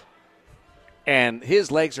ship. And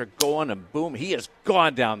his legs are going, and boom, he has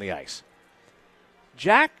gone down the ice.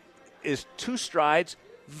 Jack is 2 strides,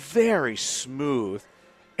 very smooth,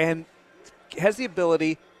 and has the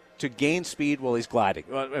ability to gain speed while he's gliding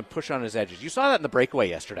and push on his edges. You saw that in the breakaway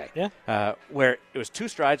yesterday, where it was 2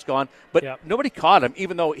 strides gone, but nobody caught him,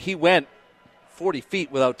 even though he went 40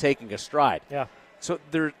 feet without taking a stride. Yeah. So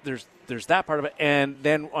there's that part of it. And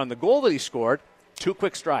then on the goal that he scored, 2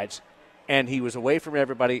 quick strides, and he was away from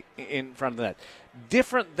everybody in front of the net.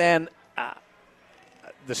 Different than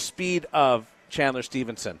the speed of Chandler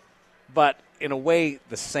Stevenson, but in a way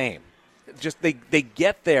the same. Just they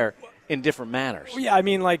get there in different manners. Yeah, I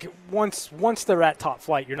mean, like once they're at top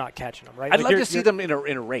flight, you're not catching them, right? I'd like love to see them in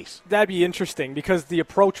a race. That'd be interesting because the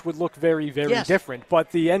approach would look very, very different,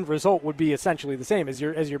 but the end result would be essentially the same as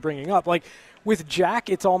you're bringing up. Like with Jack,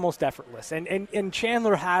 it's almost effortless, and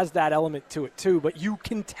Chandler has that element to it too. But you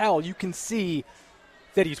can tell, you can see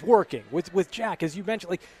that he's working with Jack, as you mentioned.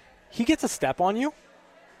 Like he gets a step on you,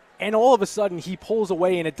 and all of a sudden he pulls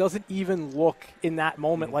away, and it doesn't even look in that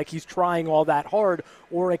moment like he's trying all that hard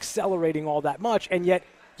or accelerating all that much, and yet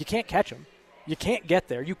you can't catch him. You can't get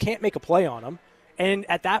there. You can't make a play on him. And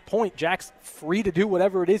at that point, Jack's free to do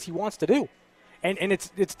whatever it is he wants to do. And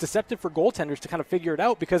it's deceptive for goaltenders to kind of figure it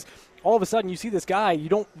out because all of a sudden you see this guy, you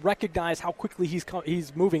don't recognize how quickly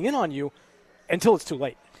he's moving in on you until it's too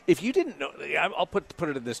late. If you didn't know, I'll put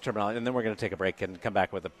it in this terminology, and then we're going to take a break and come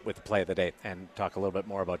back with the play of the day and talk a little bit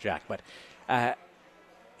more about Jack. But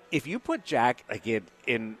if you put Jack again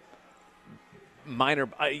in minor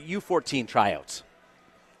U14 tryouts,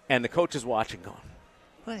 and the coach is watching, going,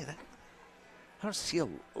 "Look at that! I don't see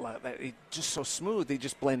he's just so smooth. He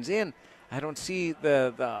just blends in. I don't see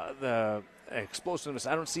the explosiveness.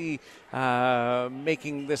 I don't see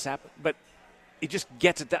making this happen." But he just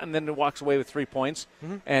gets it done, and then he walks away with 3 points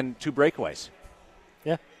and 2 breakaways.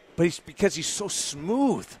 Yeah, but because he's so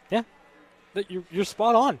smooth. Yeah, you're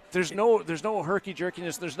spot on. There's no herky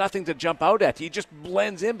jerkiness. There's nothing to jump out at. He just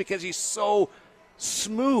blends in because he's so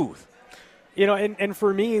smooth. You know, and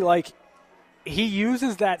for me, like, he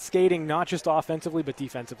uses that skating not just offensively but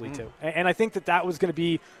defensively too. And I think that was going to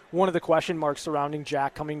be one of the question marks surrounding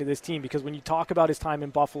Jack coming to this team, because when you talk about his time in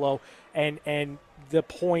Buffalo and the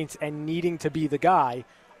points and needing to be the guy,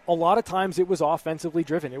 a lot of times it was offensively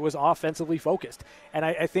driven. It was offensively focused. And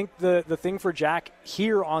I think the thing for Jack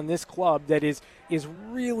here on this club that is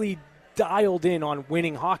really dialed in on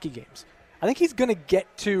winning hockey games, I think he's going to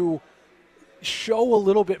get to show a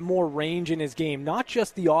little bit more range in his game, not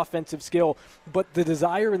just the offensive skill, but the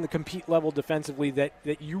desire and the compete level defensively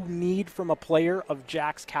that you need from a player of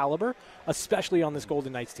Jack's caliber, especially on this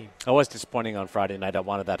Golden Knights team. I was disappointing on Friday night. I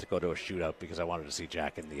wanted that to go to a shootout because I wanted to see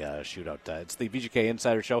Jack in the shootout. It's the VGK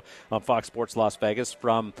Insider Show on Fox Sports Las Vegas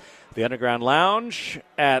from the Underground Lounge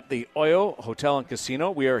at the Oyo Hotel and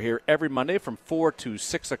Casino. We are here every Monday from 4 to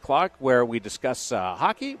 6 o'clock where we discuss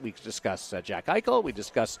hockey, we discuss Jack Eichel, we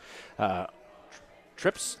discuss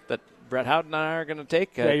trips that Brett Howden and I are going to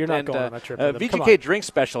take. Yeah, you're not going on that trip with them. VGK drink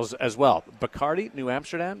specials as well. Bacardi, New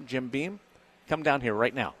Amsterdam, Jim Beam. Come down here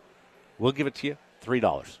right now. We'll give it to you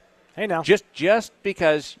 $3. Hey, now. Just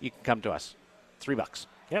because you can come to us. $3.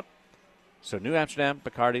 Yep. So New Amsterdam,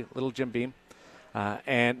 Bacardi, little Jim Beam,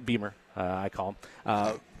 and Beamer, I call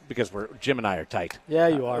him, because Jim and I are tight. Yeah,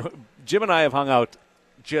 you are. Jim and I have hung out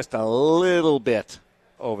just a little bit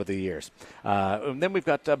over the years. And then we've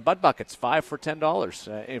got Bud Buckets, 5 for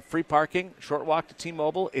 $10. Free parking, short walk to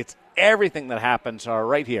T-Mobile. It's everything that happens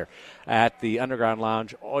right here at the Underground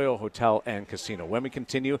Lounge, Oyo Hotel and Casino. When we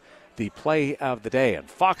continue, the play of the day on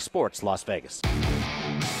Fox Sports Las Vegas.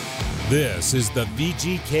 This is the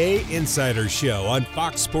VGK Insider Show on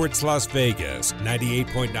Fox Sports Las Vegas,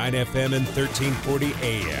 98.9 FM and 1340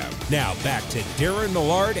 AM. Now back to Darren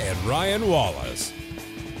Millard and Ryan Wallace.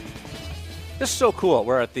 This is so cool.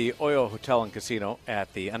 We're at the Oyo Hotel and Casino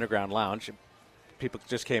at the Underground Lounge. People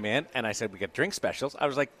just came in, and I said, we got drink specials. I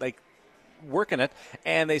was like working it,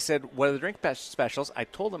 and they said, what are the drink specials? I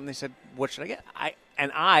told them, and they said, what should I get?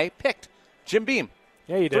 I picked Jim Beam.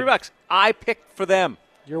 Yeah, you did. $3. I picked for them.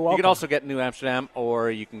 You're welcome. You can also get New Amsterdam,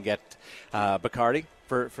 or you can get Bacardi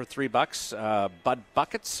for $3. Bud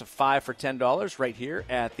Buckets, 5 for $10 right here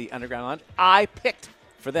at the Underground Lounge. I picked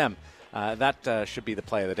for them. That should be the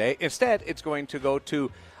play of the day. Instead, it's going to go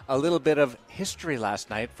to a little bit of history last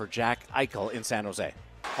night for Jack Eichel in San Jose.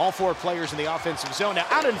 All 4 players in the offensive zone. Now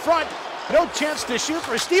out in front. No chance to shoot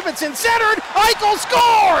for Stevenson. Centered. Eichel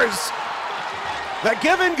scores! The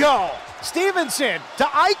give and go. Stevenson to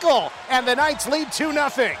Eichel. And the Knights lead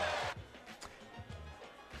 2-0.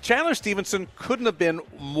 Chandler Stevenson couldn't have been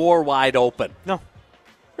more wide open. No.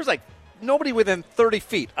 There's like nobody within 30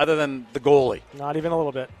 feet other than the goalie. Not even a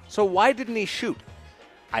little bit. So why didn't he shoot?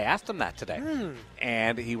 I asked him that today.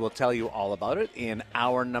 And he will tell you all about it in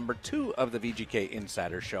hour number 2 of the VGK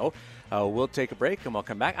Insider Show. We'll take a break and we'll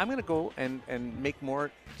come back. I'm going to go and make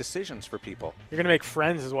more decisions for people. You're going to make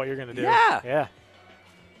friends is what you're going to do. Yeah. Yeah.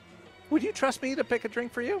 Would you trust me to pick a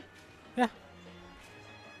drink for you? Yeah.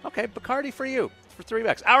 Okay, Bacardi for you for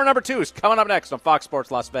 $3. Hour number 2 is coming up next on Fox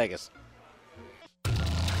Sports Las Vegas.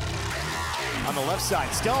 On the left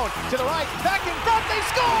side, Stone to the right, back in front, they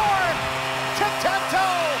score!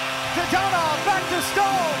 Tic-tac-toe!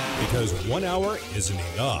 because 1 hour isn't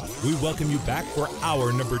enough. We welcome you back for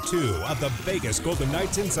hour number 2 of the Vegas Golden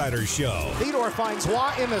Knights Insider Show. Theodore finds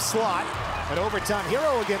Waugh in the slot. An overtime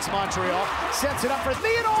hero against Montreal. Sets it up for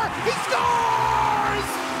Theodore. He scores!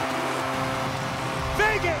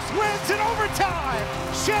 Vegas wins in overtime.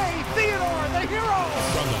 Shea Theodore, the hero.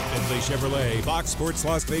 From the Findlay Chevrolet Fox Sports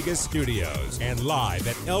Las Vegas studios and live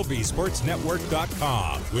at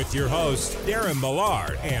lvsportsnetwork.com with your hosts Darren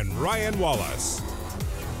Millard and Ryan Wallace.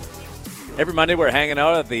 Every Monday, we're hanging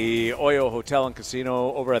out at the Oyo Hotel and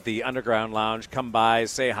Casino over at the Underground Lounge. Come by,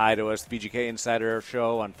 say hi to us. The VGK Insider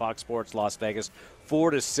Show on Fox Sports Las Vegas,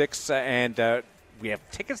 4 to 6, and we have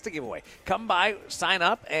tickets to give away. Come by, sign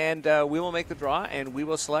up, and we will make the draw, and we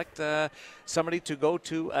will select somebody to go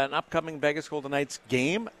to an upcoming Vegas Golden Knights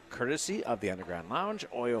game, courtesy of the Underground Lounge,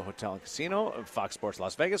 Oyo Hotel and Casino, Fox Sports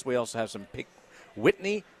Las Vegas. We also have some Pink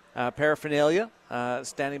Whitney paraphernalia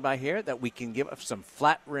standing by here that we can give some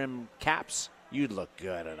flat rim caps. You'd look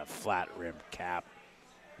good in a flat rim cap.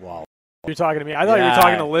 Wall. You're talking to me. I thought you were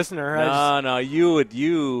talking to the listener. No,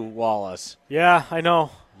 you Wallace. Yeah, I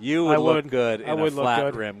know. You would look good in a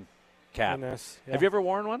flat rim cap. Goodness, yeah. Have you ever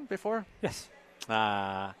worn one before? Yes.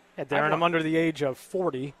 Yeah, Darren, I'm under the age of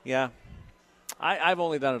 40. Yeah. I've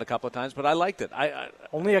only done it a couple of times, but I liked it.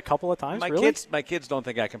 Only a couple of times, my really? My kids don't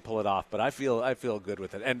think I can pull it off, but I feel good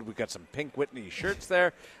with it. And we've got some Pink Whitney shirts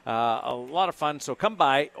there. A lot of fun. So come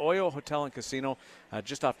by Oyo Hotel and Casino,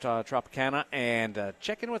 just off Tropicana, and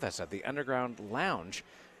check in with us at the Underground Lounge.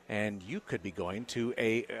 And you could be going to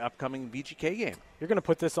a upcoming VGK game. You're going to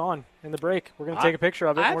put this on in the break. We're going to take a picture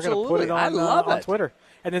of it, and we're Absolutely. going to put it on Twitter.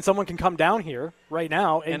 And then someone can come down here right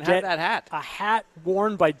now and have get that hat. A hat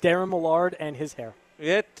worn by Darren Millard and his hair.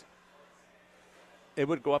 It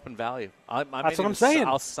would go up in value. That's what I'm saying.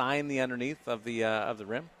 I'll sign the underneath of the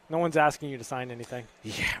rim. No one's asking you to sign anything.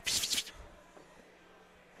 Yeah.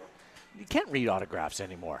 You can't read autographs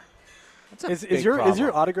anymore. Is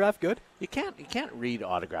your autograph good? You can't read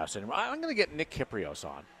autographs anymore. I'm going to get Nick Kyprios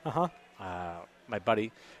on. My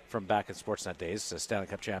buddy from back in Sportsnet days, a Stanley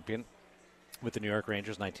Cup champion with the New York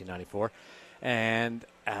Rangers, 1994, and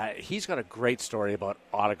he's got a great story about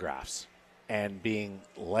autographs and being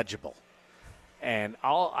legible. And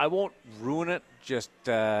I won't ruin it just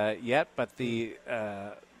yet, but the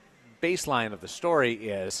baseline of the story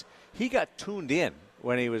is he got tuned in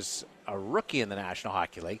when he was a rookie in the National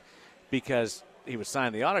Hockey League, because he was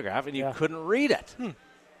signing the autograph and you couldn't read it.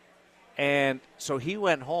 And so he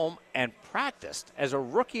went home and practiced as a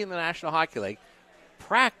rookie in the National Hockey League,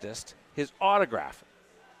 practiced his autograph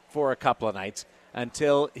for a couple of nights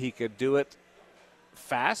until he could do it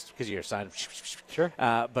fast, because you're signing, sure,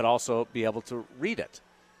 but also be able to read it.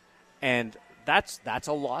 And that's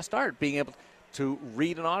a lost art, being able to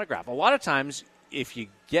read an autograph. A lot of times, if you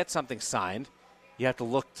get something signed, you have to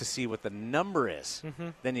look to see what the number is.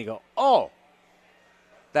 Then you go, oh,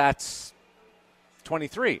 that's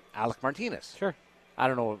 23, Alec Martinez. Sure. I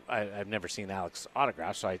don't know. I've never seen Alec's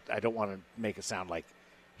autograph, so I don't want to make it sound like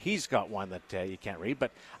he's got one that you can't read.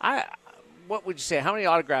 But what would you say? How many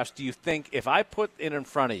autographs do you think, if I put it in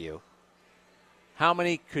front of you, how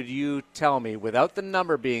many could you tell me, without the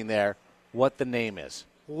number being there, what the name is?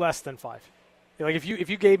 Less than 5. Like if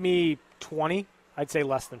you gave me 20, I'd say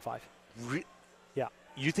less than 5. Yeah.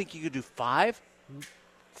 You think you could do 5? Is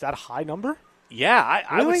that a high number? Yeah,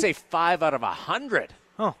 I Really? would say 5 out of 100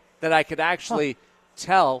 Oh. that I could actually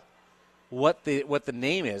tell what the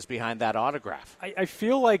name is behind that autograph. I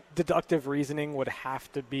feel like deductive reasoning would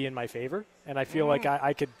have to be in my favor, and I feel like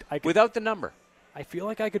I could without the number. I feel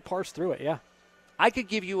like I could parse through it. Yeah. I could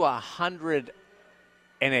give you 100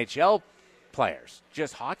 NHL players,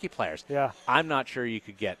 just hockey players. Yeah. I'm not sure you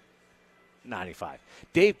could get 95.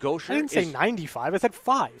 Dave Gaucher. I didn't say 95. I said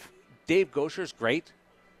 5. Dave Gaucher's great.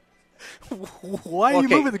 Why are you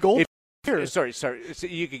moving the goal here? Sorry. So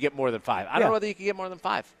you could get more than 5. I don't know whether you could get more than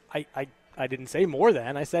 5. I didn't say more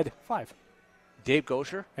than. I said 5. Dave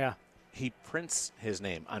Gaucher? Yeah. He prints his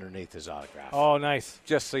name underneath his autograph. Oh, nice.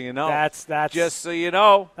 Just so you know. That's just so you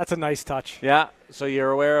know. That's a nice touch. Yeah. So you're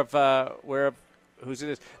aware of whose it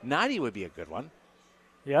is. Nadi would be a good one.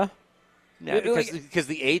 Yeah. Yeah, because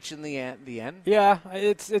the H in the end. Yeah,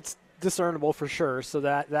 it's discernible for sure. So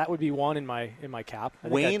that would be one in my cap.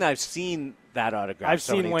 Wayne, I've seen that autograph. I've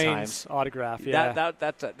so seen many Wayne's times. autograph. Yeah,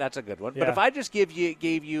 that's a good one. Yeah. But if I just gave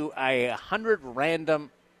you 100 random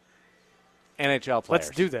NHL players, let's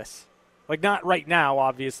do this. Like not right now,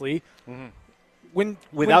 obviously. Mm-hmm.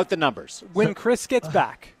 Without the numbers. When Chris gets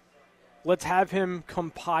back, let's have him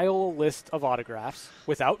compile a list of autographs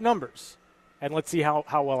without numbers, and let's see how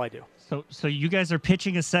well I do. So you guys are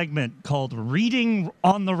pitching a segment called Reading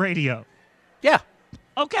on the Radio. Yeah.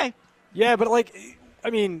 Okay. Yeah, but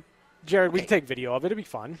Jared, we can take video of it. It'd be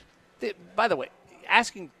fun. By the way,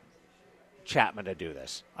 asking Chapman to do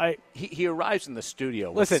this, he arrives in the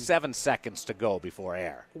studio with 7 seconds to go before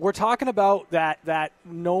air. We're talking about that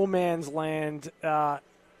no man's land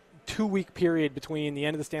 2-week period between the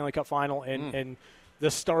end of the Stanley Cup Final and the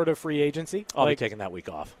start of free agency. I'll be taking that week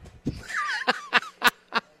off.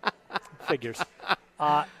 Figures.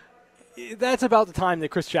 That's about the time that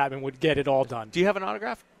Chris Chapman would get it all done. Do you have an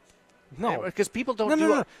autograph? No, because people don't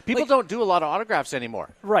don't do a lot of autographs anymore.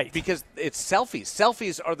 Right. Because it's selfies.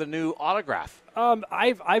 Selfies are the new autograph.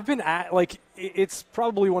 I've been at it's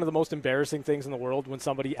probably one of the most embarrassing things in the world when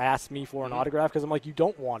somebody asks me for an autograph, because I'm like, you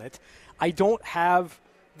don't want it. I don't have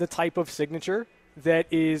the type of signature that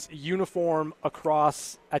is uniform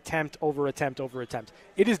across attempt over attempt over attempt.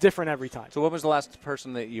 It is different every time. So when was the last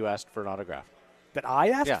person that you asked for an autograph? That I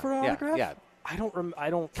asked for an autograph? Yeah. I don't.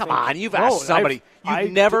 Come on, you've asked somebody.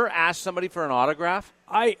 You've never asked somebody for an autograph?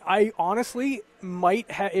 I honestly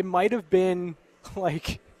it might have been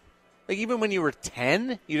like even when you were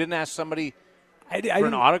 10, you didn't ask somebody for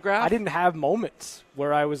an autograph? I didn't have moments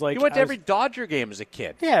where I was like. You went to every Dodger game as a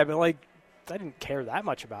kid. Yeah, but I didn't care that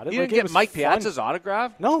much about it. You didn't get Mike Piazza's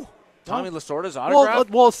autograph? No. Tommy Lasorda's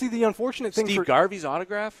autograph? Well, see, the unfortunate thing Steve Garvey's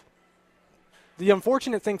autograph? The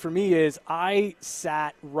unfortunate thing for me is I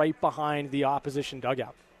sat right behind the opposition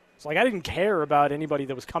dugout. So, I didn't care about anybody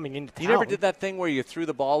that was coming into town. You never did that thing where you threw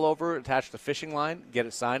the ball over, attached the fishing line, get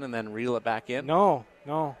it signed, and then reel it back in? No.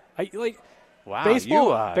 Wow.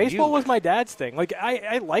 Baseball was my dad's thing.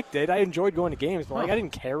 I liked it. I enjoyed going to games, but I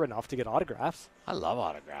didn't care enough to get autographs. I love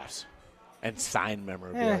autographs and signed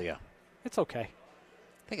memorabilia. It's okay.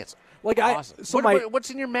 I think it's awesome. So what's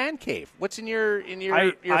in your man cave? What's in your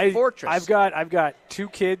fortress? I've got 2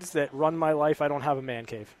 kids that run my life. I don't have a man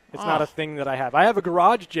cave. It's not a thing that I have. I have a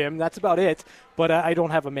garage gym. That's about it. But I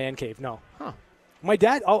don't have a man cave. No. Huh. My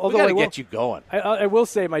dad. Although we gotta get you going. I will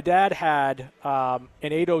say my dad had an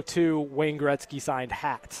 802 Wayne Gretzky signed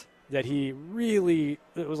hat that he really.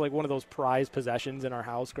 It was like one of those prized possessions in our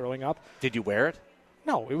house growing up. Did you wear it?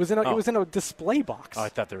 No, it was in a display box. Oh, I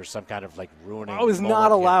thought there was some kind of ruining. I was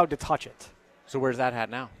not allowed to touch it. So where's that hat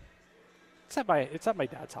now? It's at my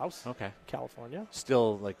dad's house. Okay, California.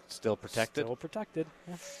 Still protected. Still protected.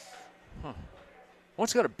 Yeah. Huh. I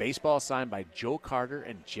once got a baseball signed by Joe Carter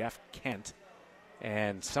and Jeff Kent,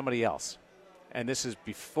 and somebody else. And this is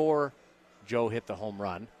before Joe hit the home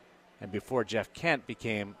run, and before Jeff Kent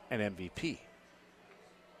became an MVP.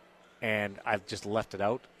 And I've just left it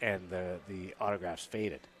out, and the autographs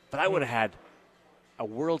faded. But I would have had a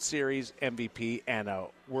World Series MVP and a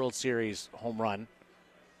World Series home run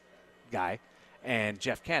guy, and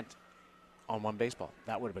Jeff Kent on one baseball.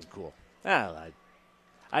 That would have been cool.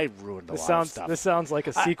 I ruined a lot of stuff. This sounds like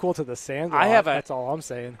a sequel to The Sandlot. That's all I'm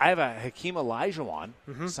saying. I have a Hakeem Olajuwon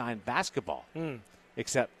signed basketball,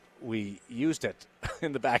 except we used it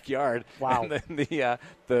in the backyard. Wow. And then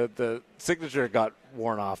the signature got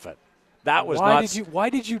worn off it. That was Why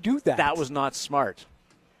did you do that? That was not smart.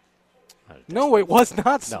 No, it was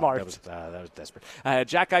not smart. That was desperate.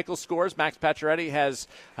 Jack Eichel scores. Max Pacioretty has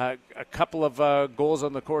a couple of goals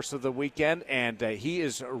on the course of the weekend, and he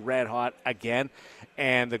is red hot again.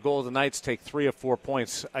 And the Golden Knights take 3 of 4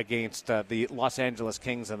 points against the Los Angeles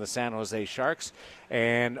Kings and the San Jose Sharks,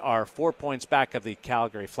 and are 4 points back of the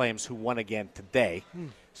Calgary Flames, who won again today.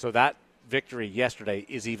 So that victory yesterday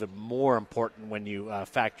is even more important when you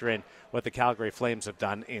factor in what the Calgary Flames have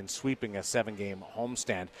done in sweeping a 7-game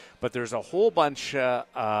homestand. But there's a whole bunch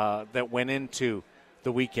that went into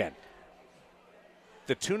the weekend.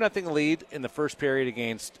 The 2-0 lead in the first period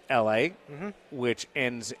against L.A., which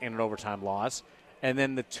ends in an overtime loss. And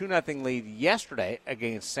then the 2-0 lead yesterday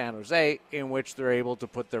against San Jose, in which they're able to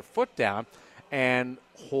put their foot down and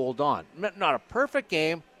hold on. Not a perfect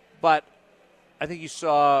game, but I think you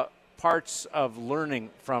saw parts of learning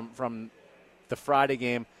from the Friday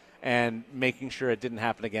game and making sure it didn't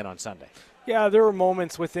happen again on Sunday. Yeah, there were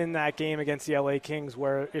moments within that game against the LA Kings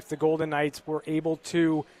where if the Golden Knights were able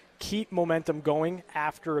to keep momentum going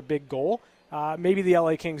after a big goal, maybe the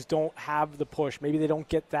LA Kings don't have the push. Maybe they don't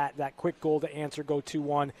get that quick goal to answer, go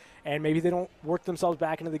 2-1, and maybe they don't work themselves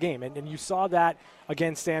back into the game. And you saw that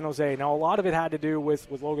against San Jose. Now, a lot of it had to do with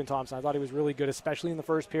Logan Thompson. I thought he was really good, especially in the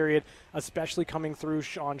first period, especially coming through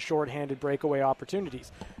on shorthanded breakaway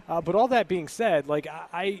opportunities. But all that being said,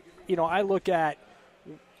 I look at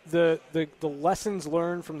the lessons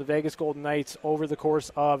learned from the Vegas Golden Knights over the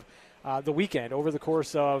course of the weekend, over the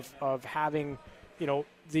course of having,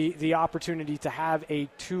 the opportunity to have a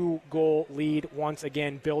 2-goal lead once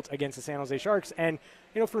again built against the San Jose Sharks. And,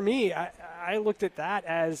 for me, I looked at that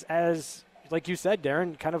as like you said,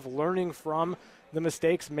 Darren, kind of learning from the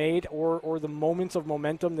mistakes made or the moments of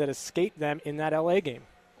momentum that escaped them in that LA game.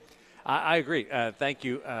 I agree. Thank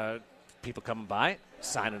you, people coming by,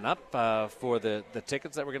 signing up for the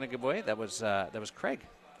tickets that we're going to give away. That was Craig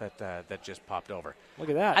that just popped over. Look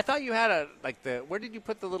at that. I thought you had where did you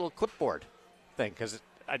put the little clipboard thing? Because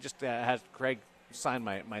I just had Craig sign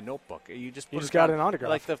my notebook. You just got an autograph.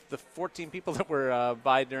 Like the 14 people that were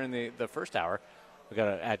by during the first hour. We got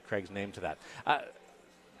to add Craig's name to that.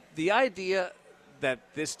 The idea that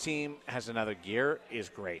this team has another gear is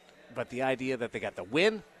great, but the idea that they got the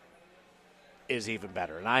win is even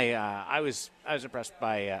better. And I was impressed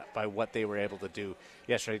by what they were able to do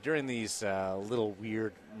yesterday during these little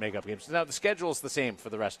weird makeup games. Now the schedule is the same for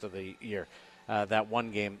the rest of the year. That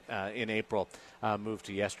one game in April moved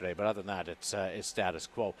to yesterday, but other than that, it's status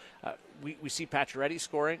quo. We see Pacioretty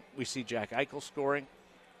scoring. We see Jack Eichel scoring.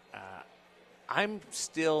 I'm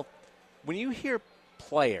still, when you hear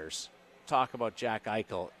players talk about Jack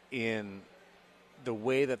Eichel in the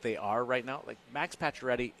way that they are right now, like Max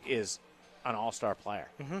Pacioretty is an all-star player.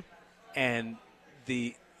 Mm-hmm. And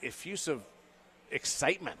the effusive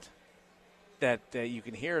excitement that you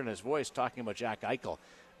can hear in his voice talking about Jack Eichel,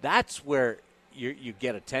 that's where you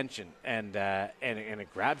get attention and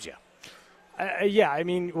it grabs you. Yeah, I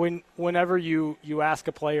mean, whenever you ask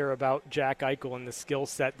a player about Jack Eichel and the skill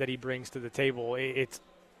set that he brings to the table, it's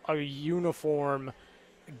a uniform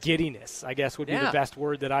giddiness, I guess would be the best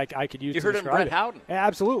word that I could use to describe it. You heard him, Brett Howden.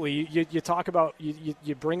 Absolutely. You talk about,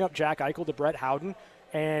 you bring up Jack Eichel to Brett Howden,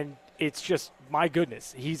 and it's just, my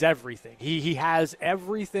goodness, he's everything. He has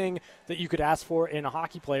everything that you could ask for in a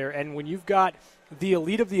hockey player, and when you've got the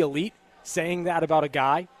elite of the elite saying that about a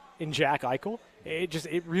guy in Jack Eichel,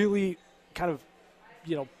 it really kind of,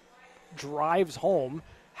 drives home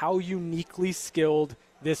how uniquely skilled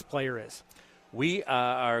this player is. We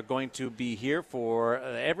are going to be here for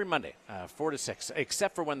every Monday, 4 to 6,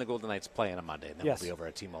 except for when the Golden Knights play on a Monday, and then we'll be over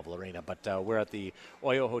at T-Mobile Arena. But we're at the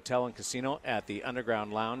Oyo Hotel and Casino at the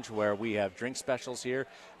Underground Lounge, where we have drink specials here,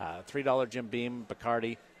 $3 Jim Beam,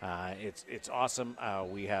 Bacardi. It's awesome.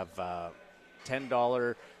 We have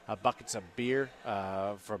 $10 buckets of beer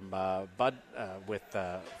from Bud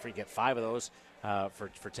you get 5 of those for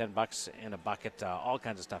 $10 in a bucket. All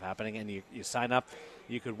kinds of stuff happening, and you sign up.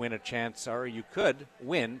 You could win a chance, or you could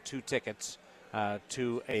win 2 tickets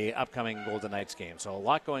to a upcoming Golden Knights game. So a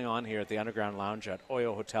lot going on here at the Underground Lounge at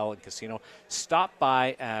Oyo Hotel and Casino. Stop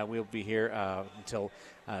by. We'll be here until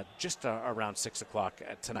just around 6 o'clock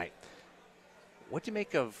tonight. What do you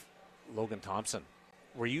make of Logan Thompson?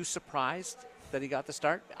 Were you surprised that he got the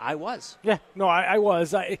start? I was. Yeah, no, I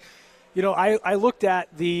was. I looked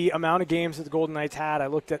at the amount of games that the Golden Knights had. I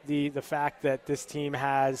looked at the fact that this team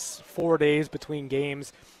has 4 days between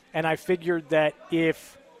games, and I figured that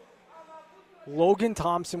if Logan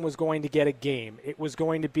Thompson was going to get a game, it was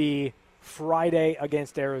going to be Friday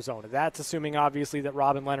against Arizona. That's assuming, obviously, that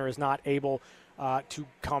Robin Lehner is not able to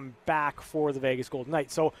come back for the Vegas Golden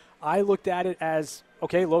Knights. So I looked at it as,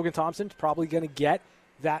 okay, Logan Thompson's probably going to get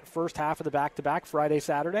that first half of the back-to-back Friday,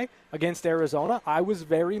 Saturday against Arizona. I was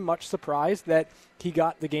very much surprised that he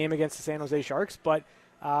got the game against the San Jose Sharks, but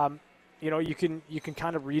you can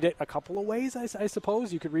kind of read it a couple of ways, I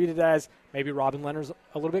suppose. You could read it as maybe Robin Lehner's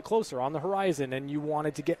a little bit closer on the horizon, and you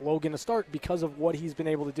wanted to get Logan a start because of what he's been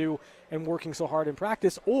able to do and working so hard in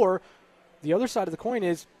practice. Or the other side of the coin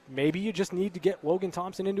is maybe you just need to get Logan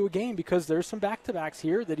Thompson into a game because there's some back-to-backs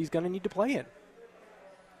here that he's going to need to play in.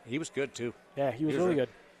 He was good, too. Yeah, he was really good.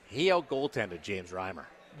 He out-goaltended James Reimer.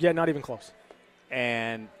 Yeah, not even close.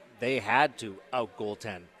 And they had to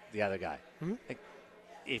out-goaltend the other guy. Mm-hmm. Like,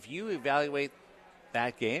 if you evaluate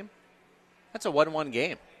that game, that's a 1-1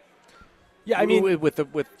 game. Yeah, I mean, with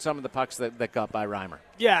some of the pucks that got by Reimer.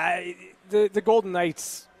 Yeah, the Golden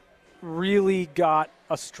Knights really got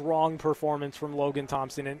a strong performance from Logan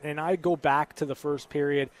Thompson. And I go back to the first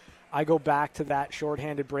period. I go back to that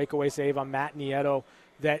shorthanded breakaway save on Matt Nieto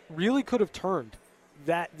that really could have turned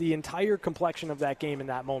the entire complexion of that game in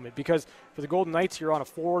that moment. Because for the Golden Knights, you're on a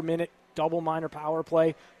 4-minute double minor power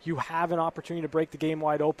play. You have an opportunity to break the game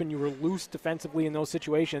wide open. You were loose defensively in those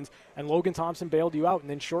situations, and Logan Thompson bailed you out. And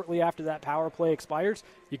then shortly after that power play expires,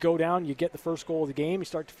 you go down, you get the first goal of the game, you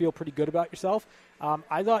start to feel pretty good about yourself.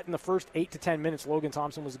 I thought in the first 8 to 10 minutes, Logan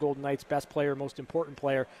Thompson was the Golden Knights' best player, most important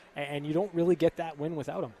player, and you don't really get that win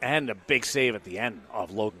without him. And a big save at the end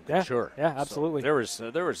of Logan Couture. Yeah, absolutely.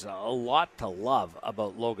 So there was a lot to love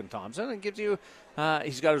about Logan Thompson. It gives you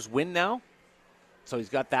he's got his win now, so he's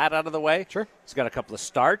got that out of the way. Sure. He's got a couple of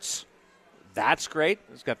starts. That's great.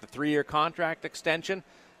 He's got the 3-year contract extension.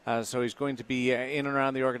 So he's going to be in and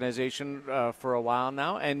around the organization for a while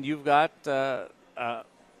now. And you've got not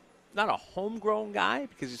a homegrown guy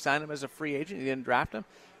because you signed him as a free agent. You didn't draft him.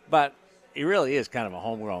 But he really is kind of a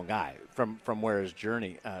homegrown guy from where his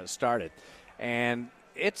journey started. And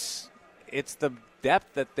it's the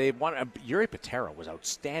depth that they want. Yuri Patera was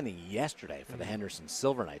outstanding yesterday for the Henderson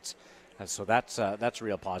Silver Knights. So that's a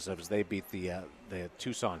real positive as they beat the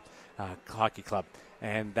Tucson Hockey Club.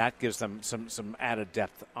 And that gives them some added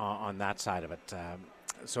depth on that side of it.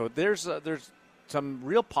 So there's some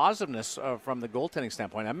real positiveness from the goaltending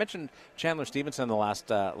standpoint. I mentioned Chandler Stevenson in the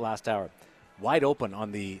last hour, wide open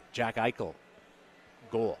on the Jack Eichel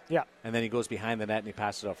goal. Yeah. And then he goes behind the net and he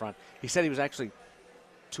passes it up front. He said he was actually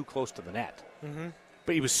too close to the net. Mm-hmm.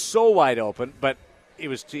 But he was so wide open, but he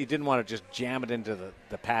didn't want to just jam it into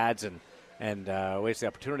the pads and waste the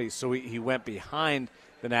opportunity. So he went behind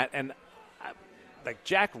the net and like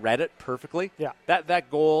Jack read it perfectly. Yeah.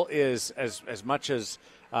 That goal is as much as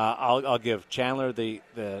I'll give Chandler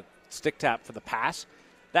the stick tap for the pass.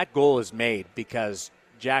 That goal is made because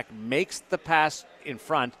Jack makes the pass in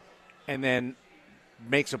front and then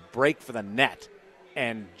makes a break for the net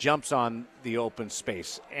and jumps on the open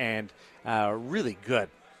space. And really good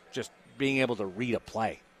just being able to read a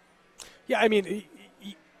play. Yeah, I mean,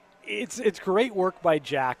 it's great work by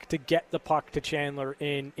Jack to get the puck to Chandler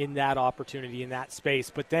in that opportunity, in that space.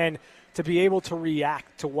 But then to be able to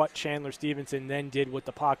react to what Chandler Stevenson then did with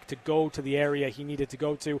the puck, to go to the area he needed to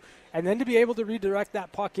go to, and then to be able to redirect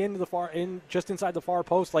that puck just inside the far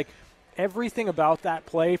post. Like, everything about that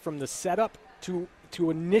play, from the setup to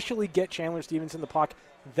initially get Chandler Stevenson the puck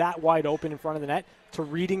that wide open in front of the net, to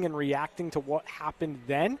reading and reacting to what happened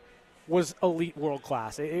then, was elite world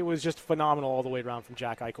class. It was just phenomenal all the way around from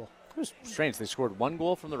Jack Eichel. It was strange. They scored one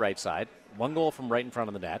goal from the right side, one goal from right in front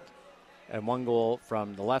of the net, and one goal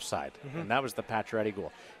from the left side, and that was the Pacioretty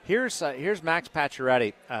goal. Here's Max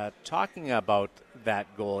Pacioretty talking about that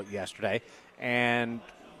goal yesterday, and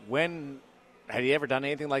had he ever done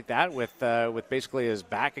anything like that with basically his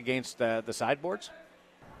back against the sideboards?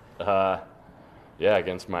 Yeah,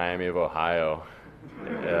 against Miami of Ohio.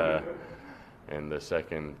 In the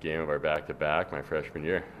second game of our back-to-back my freshman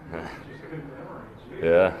year.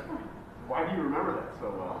 Yeah. Why do you remember that so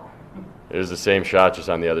well? It was the same shot, just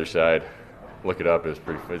on the other side. Look it up. It's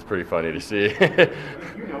pretty funny to see. Did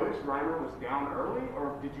you notice Reimer was down early,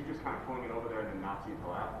 or did you just kind of fling it over there and then not see it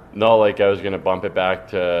until after? No, like I was going to bump it back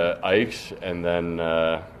to Ike's, and then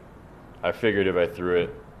I figured if I threw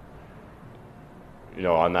it,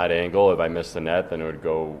 on that angle, if I missed the net, then it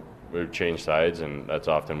would change sides, and that's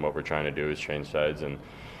often what we're trying to do, is change sides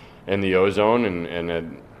in the O-zone, and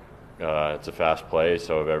it's a fast play,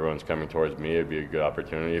 so if everyone's coming towards me, it'd be a good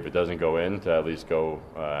opportunity. If it doesn't go in, to at least go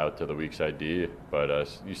out to the weak side D, but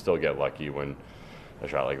you still get lucky when a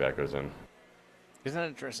shot like that goes in. Isn't that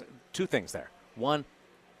interesting? Two things there. One,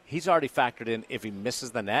 he's already factored in if he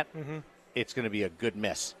misses the net, it's going to be a good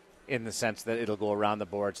miss, in the sense that it'll go around the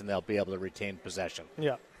boards and they'll be able to retain possession.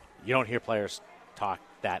 Yeah. You don't hear players talk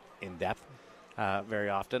that in depth very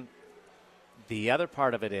often. The other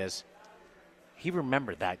part of it is he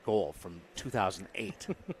remembered that goal from 2008.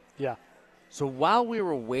 Yeah. So while we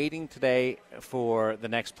were waiting today for the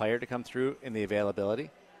next player to come through in the availability,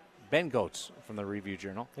 Ben Goetz from the Review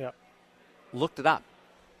Journal looked it up,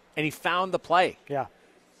 and he found the play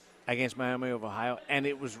against Miami of Ohio, and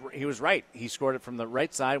he was right. He scored it from the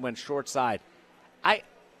right side, went short side. I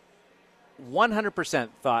 100%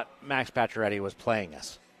 thought Max Pacioretty was playing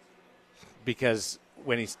us, because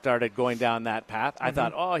when he started going down that path, I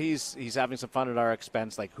thought, he's having some fun at our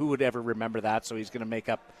expense. Like, who would ever remember that? So he's going to make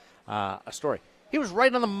up a story. He was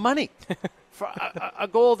right on the money for a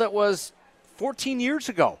goal that was 14 years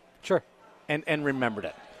ago. Sure. And remembered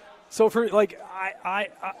it. So for I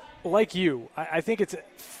like you, I think it's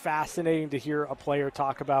fascinating to hear a player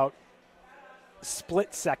talk about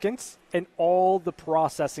split seconds and all the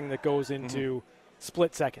processing that goes into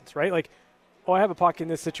split seconds, right? Like, I have a puck in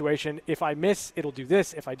this situation. If I miss, it'll do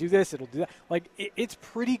this. If I do this, it'll do that. Like, it's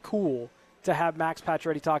pretty cool to have Max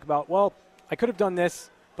Pacioretty talk about, well, I could have done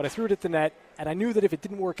this, but I threw it at the net, and I knew that if it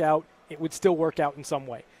didn't work out, it would still work out in some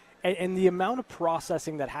way. And the amount of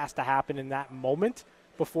processing that has to happen in that moment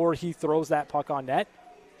before he throws that puck on net,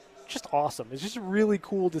 just awesome. It's just really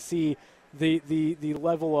cool to see the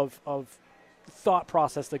level of thought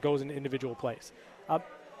process that goes into individual plays.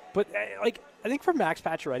 But I think for Max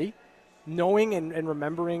Pacioretty, knowing and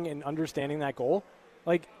remembering and understanding that goal,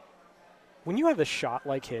 like, when you have a shot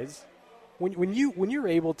like his, when you're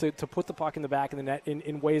able to put the puck in the back of the net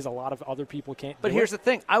in ways a lot of other people can't. But here's the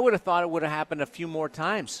thing: I would have thought it would have happened a few more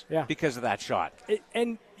times because of that shot.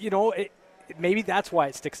 maybe that's why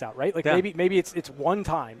it sticks out, right? Like maybe it's one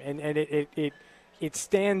time, and it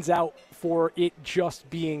stands out for it just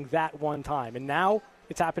being that one time, and now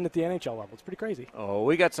it's happened at the NHL level. It's pretty crazy. Oh,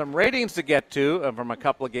 we got some ratings to get to from a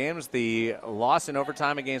couple of games. The loss in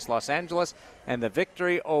overtime against Los Angeles and the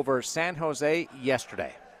victory over San Jose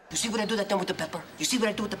yesterday. You see what I do that time with the pepper? You see what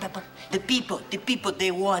I do with the pepper? The people,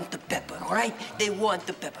 they want the pepper, all right? They want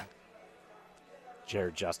the pepper.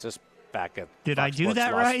 Jared Justice back at Did Fox I do Sports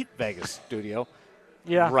that Las right? Vegas studio.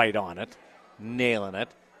 Yeah. Right on it. Nailing it.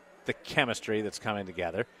 The chemistry that's coming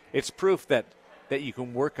together. It's proof that you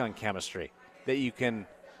can work on chemistry, that you can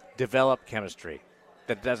develop chemistry,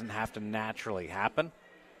 that doesn't have to naturally happen.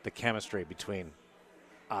 The chemistry between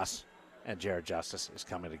us and Jared Justice is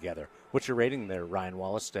coming together. What's your rating there, Ryan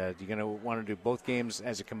Wallace? You going to want to do both games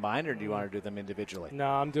as a combined, or do you want to do them individually? No,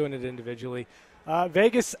 I'm doing it individually.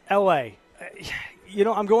 Vegas, L.A.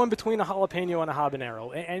 I'm going between a jalapeno and a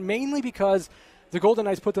habanero, and mainly because the Golden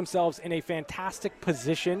Knights put themselves in a fantastic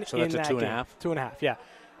position So in that's that a 2.5? game. 2.5, yeah.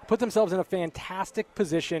 Put themselves in a fantastic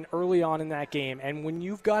position early on in that game, and when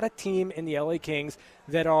you've got a team in the L.A. Kings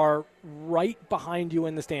that are right behind you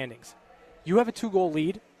in the standings, you have a 2-goal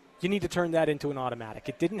lead. You need to turn that into an automatic.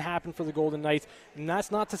 It didn't happen for the Golden Knights, and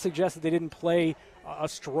that's not to suggest that they didn't play a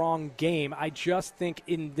strong game. I just think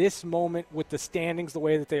in this moment with the standings the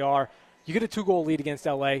way that they are, you get a 2-goal lead against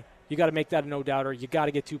L.A., you got to make that a no-doubter. You got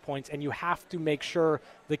to get 2 points, and you have to make sure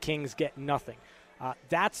the Kings get nothing.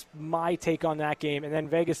 That's my take on that game. And then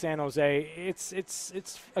Vegas-San Jose,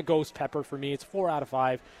 it's a ghost pepper for me. It's 4 out of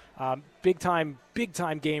 5. Big time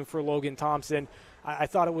game for Logan Thompson. I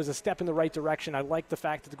thought it was a step in the right direction. I like the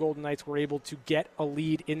fact that the Golden Knights were able to get a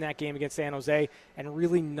lead in that game against San Jose and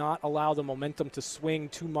really not allow the momentum to swing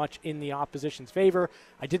too much in the opposition's favor.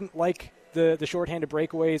 I didn't like the shorthanded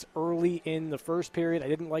breakaways early in the first period. I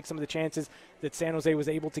didn't like some of the chances that San Jose was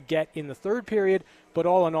able to get in the third period. But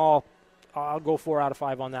all in all, I'll go 4 out of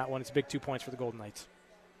 5 on that one. It's a big 2 points for the Golden Knights.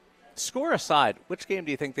 Score aside, which game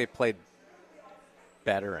do you think they played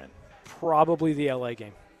better in? Probably the LA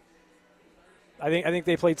game. I think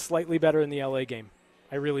they played slightly better in the LA game.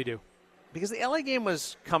 I really do. Because the LA game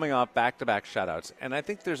was coming off back-to-back shutouts, and I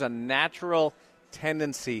think there's a natural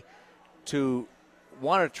tendency to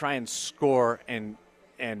want to try and score and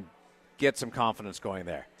get some confidence going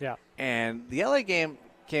there. Yeah. And the LA game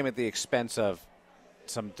came at the expense of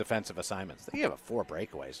some defensive assignments. They gave up 4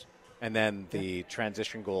 breakaways, and then the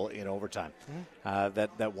transition goal in overtime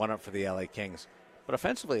that won up for the LA Kings. But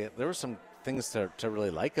offensively, there were some things to really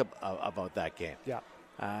like about that game.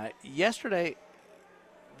 Yeah. Yesterday,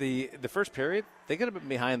 the first period, they could have been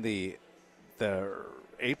behind the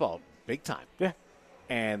 8-ball big time. Yeah.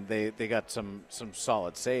 And they got some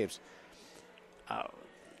solid saves.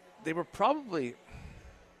 They were probably,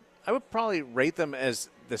 I would probably rate them as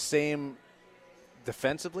the same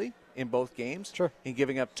defensively in both games. Sure. In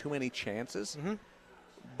giving up too many chances. Mm-hmm.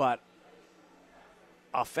 But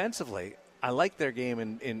offensively, I like their game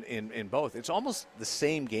in both. It's almost the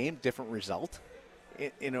same game, different result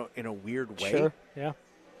in a weird way. Sure, yeah.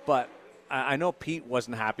 But I know Pete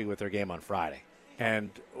wasn't happy with their game on Friday. And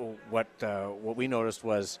what we noticed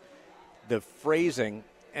was the phrasing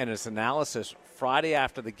and his analysis Friday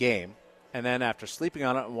after the game, and then after sleeping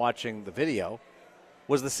on it and watching the video,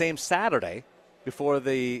 was the same Saturday before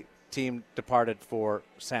the team departed for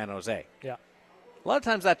San Jose. Yeah. A lot of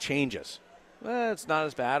times that changes. It's not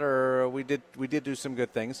as bad, or we did do some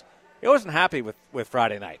good things. He wasn't happy with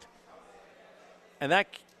Friday night. And that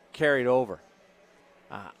carried over.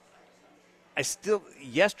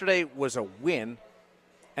 Yesterday was a win,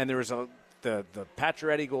 and there was the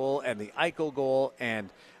Pacioretty goal and the Eichel goal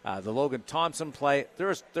and the Logan Thompson play.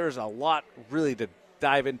 There's a lot really to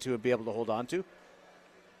dive into and be able to hold on to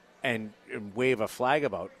and wave a flag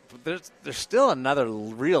about. But there's still another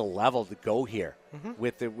real level to go here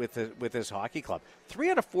with this hockey club.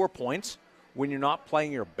 3 out of 4 points when you're not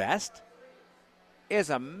playing your best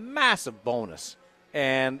is a massive bonus,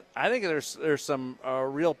 and I think there's some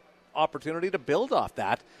real opportunity to build off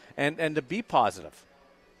that and to be positive.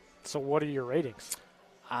 So what are your ratings?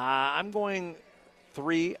 I'm going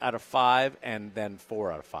 3 out of 5 and then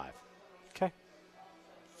 4 out of 5. Okay.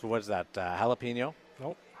 So what is that? Jalapeno?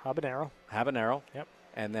 Nope. Habanero. Yep.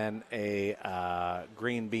 And then a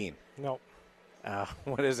green bean. Nope.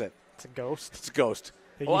 What is it? It's a ghost. It's a ghost.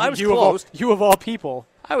 Well, you, I was you close. You of all people.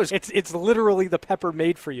 I was. It's literally the pepper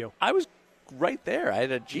made for you. I was right there. I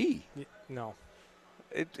had a G. No.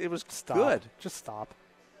 It was Stop. good. Just stop.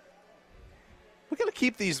 We're gonna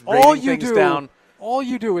keep these rating things down. All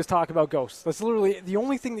you do is talk about ghosts. That's literally the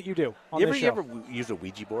only thing that you do on this show. You ever use a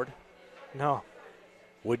Ouija board? No.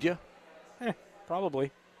 Would you?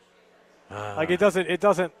 Probably. Like it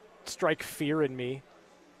doesn't strike fear in me.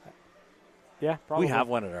 Yeah, probably. We have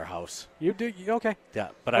one at our house. You do? Okay. Yeah,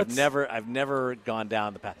 but I've never gone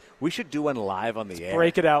down the path. We should do one live on the air.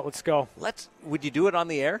 Break it out. Let's go. Would you do it on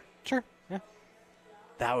the air? Sure. Yeah.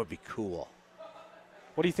 That would be cool.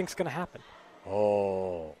 What do you think's going to happen?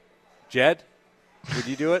 Oh, Jed, would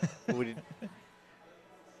you do it?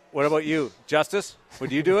 What about you, Justice?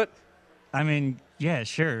 Would you do it? I mean, yeah,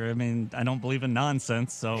 sure. I mean, I don't believe in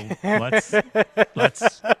nonsense, so let's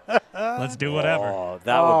do whatever. Oh,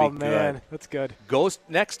 that would be man, good. That's good.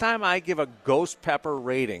 Next time I give a ghost pepper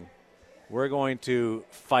rating, we're going to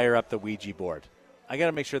fire up the Ouija board. I got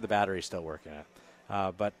to make sure the battery's still working.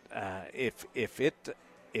 But if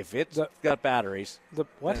it's got batteries,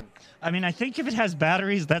 what? I mean, I think if it has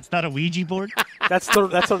batteries, that's not a Ouija board. that's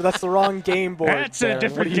the wrong game board. That's a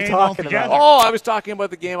different what are you game talking altogether. about? Oh, I was talking about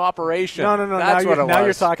the game Operation. No. That's what it was. Now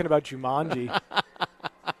you're talking about Jumanji.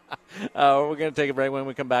 We're going to take a break. When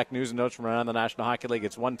we come back, news and notes from around the National Hockey League.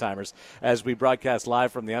 It's one-timers as we broadcast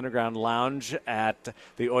live from the Underground Lounge at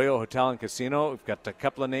the Oyo Hotel and Casino. We've got a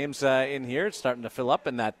couple of names in here. It's starting to fill up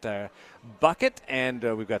in that bucket, and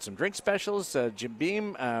we've got some drink specials. Jim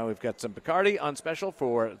Beam, we've got some Bacardi on special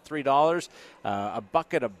for $3, a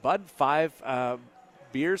bucket of Bud, 5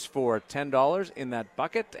 beers for $10 in that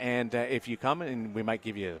bucket, and if you come, and we might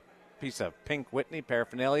give you piece of Pink Whitney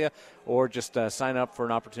paraphernalia, or just sign up for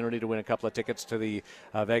an opportunity to win a couple of tickets to the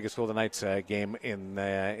Vegas Golden Knights game in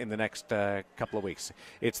the next couple of weeks.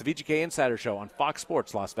 It's the VGK Insider Show on Fox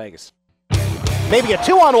Sports Las Vegas. Maybe a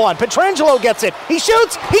 2-on-1. Pietrangelo gets it. He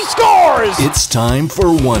shoots. He scores. It's time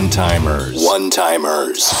for one-timers.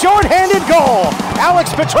 One-timers. Short-handed goal. Alex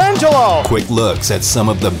Pietrangelo. Quick looks at some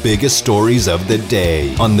of the biggest stories of the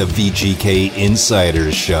day on the VGK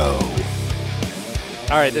Insider Show.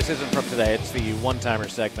 All right, this isn't from today. It's the one-timer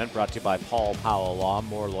segment brought to you by Paul Powell Law.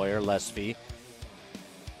 More lawyer, less fee.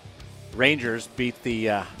 Rangers beat the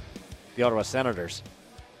Ottawa Senators.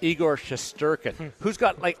 Igor Shesterkin, who's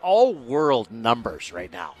got like all world numbers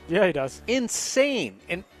right now. Yeah, he does. Insane.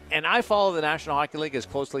 And I follow the National Hockey League as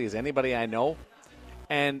closely as anybody I know.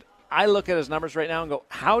 And I look at his numbers right now and go,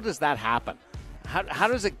 how does that happen? How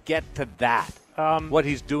does it get to that? What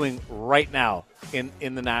he's doing right now in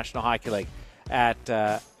the National Hockey League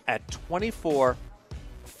at 24,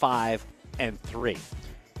 5, and 3.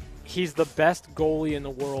 He's the best goalie in the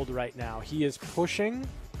world right now. He is pushing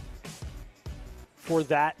for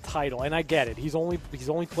that title, and I get it. He's only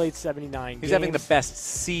played 79 games. He's having the best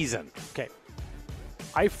season. Okay.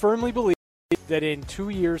 I firmly believe that in 2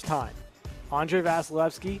 years' time, Andrei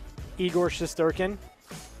Vasilevsky, Igor Shesterkin,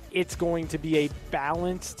 it's going to be a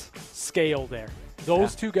balanced scale there.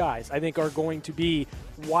 Those two guys, I think, are going to be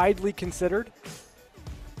widely considered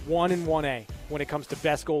 1 and 1A when it comes to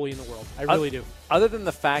best goalie in the world. I really do. Other than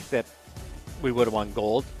the fact that we would have won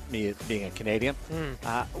gold, me being a Canadian,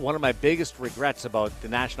 one of my biggest regrets about the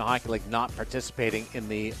National Hockey League not participating in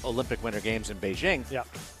the Olympic Winter Games in Beijing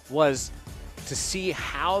was to see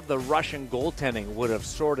how the Russian goaltending would have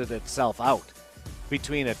sorted itself out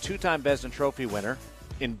between a 2-time Vezina Trophy winner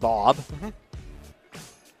in Bob,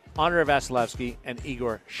 Andrei Vasilevsky, and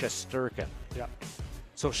Igor Shesterkin. Yeah.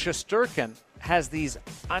 So Shesterkin has these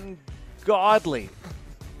ungodly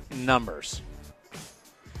numbers.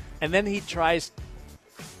 And then he tries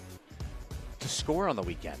to score on the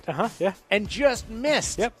weekend. Yeah. And just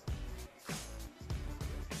missed. Yep.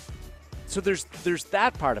 So there's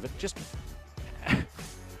that part of it. Just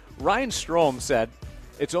Ryan Strome said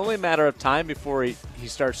it's only a matter of time before he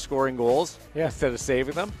starts scoring goals instead of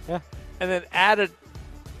saving them. Yeah. And then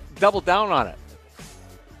double down on it.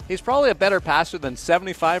 He's probably a better passer than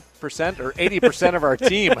 75% or 80% of our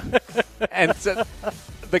team. And so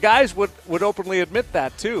the guys would openly admit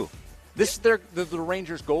that, too. This is the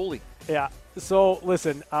Rangers goalie. Yeah. So,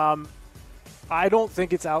 listen, I don't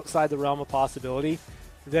think it's outside the realm of possibility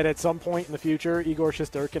that at some point in the future, Igor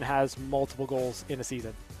Shesterkin has multiple goals in a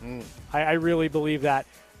season. I really believe that.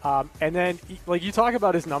 And then, like, you talk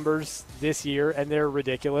about his numbers this year, and they're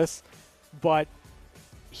ridiculous, but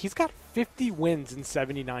he's got 50 wins in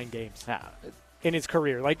 79 games in his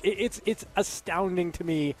career. Like, it's astounding to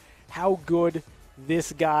me how good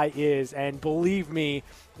this guy is. And believe me,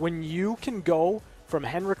 when you can go from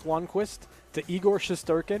Henrik Lundqvist to Igor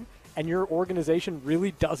Shesterkin and your organization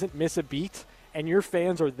really doesn't miss a beat and your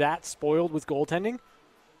fans are that spoiled with goaltending,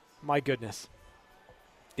 my goodness.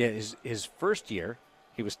 Yeah, his first year,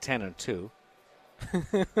 he was 10-2.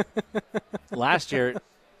 Last year,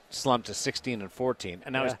 slumped to 16-14,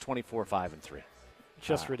 and now he's 24-5-3.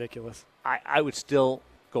 Just ridiculous. I would still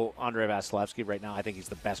go Andrei Vasilevsky right now. I think he's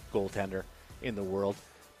the best goaltender in the world.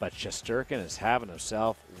 But Shesterkin is having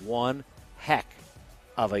himself one heck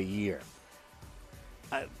of a year.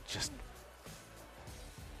 That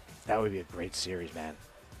would be a great series, man.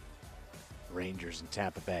 Rangers and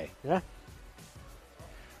Tampa Bay. Yeah.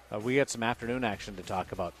 We got some afternoon action to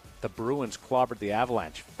talk about. The Bruins clobbered the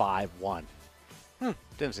Avalanche 5-1.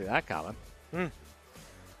 Didn't see that coming.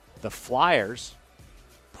 The Flyers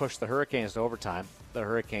pushed the Hurricanes to overtime. The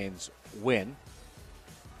Hurricanes win.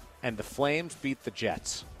 And the Flames beat the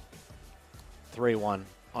Jets 3-1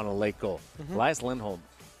 on a late goal. Elias Lindholm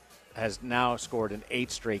has now scored in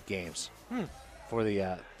 8 straight games for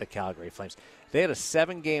the Calgary Flames. They had a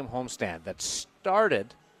 7-game homestand that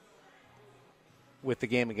started with the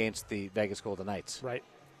game against the Vegas Golden Knights. Right.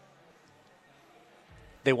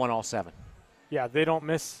 They won all 7. Yeah, they don't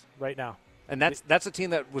miss right now. And that's a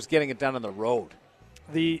team that was getting it done on the road.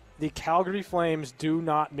 The Calgary Flames do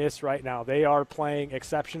not miss right now. They are playing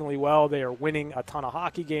exceptionally well. They are winning a ton of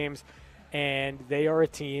hockey games, and they are a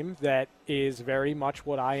team that is very much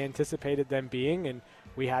what I anticipated them being, and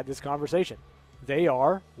we had this conversation. They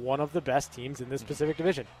are one of the best teams in this Pacific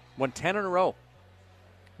Division. Won 10 in a row.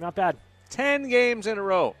 Not bad. 10 games in a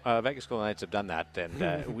row. Vegas Golden Knights have done that, and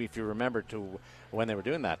if you remember to when they were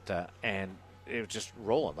doing that, and it was just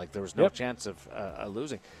rolling. Like there was no chance of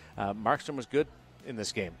losing. Markstrom was good in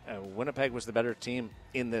this game. Winnipeg was the better team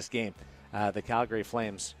in this game. The Calgary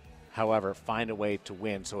Flames, however, find a way to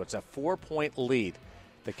win. So it's a 4-point lead.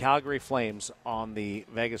 The Calgary Flames on the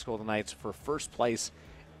Vegas Golden Knights for first place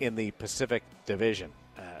in the Pacific Division.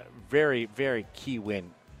 Very, very key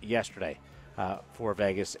win yesterday for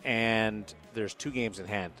Vegas. And there's 2 games in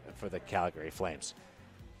hand for the Calgary Flames.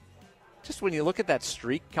 Just when you look at that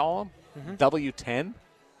streak column, W10,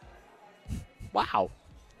 wow.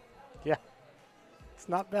 Yeah. It's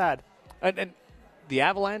not bad. And the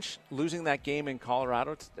Avalanche losing that game in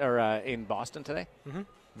Colorado or in Boston today,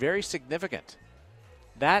 very significant.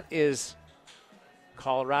 That is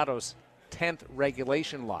Colorado's 10th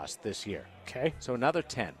regulation loss this year. Okay. So another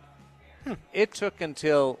 10. It took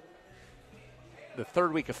until the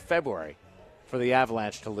 3rd week of February for the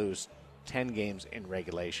Avalanche to lose 10 games in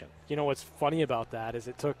regulation. You know what's funny about that is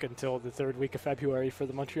it took until the 3rd week of February for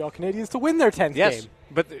the Montreal Canadiens to win their 10th yes, game.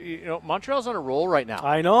 But Montreal's on a roll right now.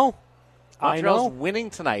 I know. Montreal's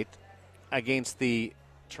winning tonight against the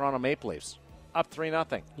Toronto Maple Leafs, up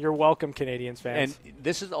 3-0. You're welcome, Canadiens fans. And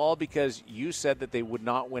this is all because you said that they would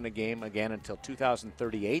not win a game again until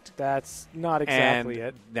 2038. That's not exactly and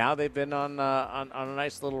it. Now they've been on a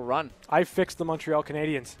nice little run. I fixed the Montreal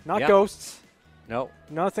Canadiens, not ghosts. No.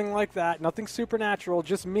 Nothing like that. Nothing supernatural.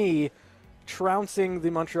 Just me trouncing the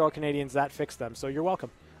Montreal Canadiens. That fixed them. So you're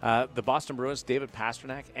welcome. The Boston Bruins, David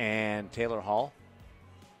Pastrnak and Taylor Hall.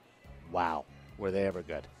 Wow. Were they ever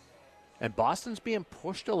good? And Boston's being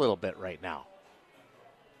pushed a little bit right now.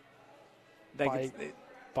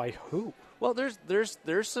 By who? Well,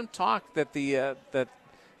 there's some talk that that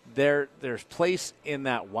their place in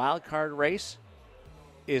that wild card race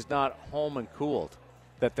is not home and cooled.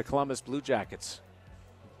 That the Columbus Blue Jackets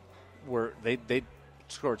they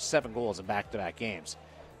scored 7 goals in back-to-back games,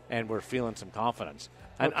 and we're feeling some confidence.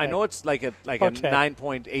 And I know it's like a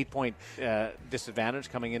 9-point, 8-point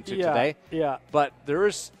disadvantage coming into today. Yeah. But there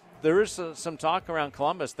is some talk around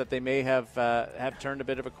Columbus that they may have turned a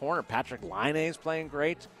bit of a corner. Patrick Laine is playing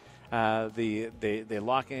great. They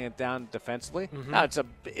locking it down defensively. Now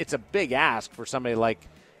it's a big ask for somebody like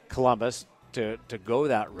Columbus to go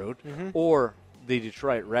that route, or the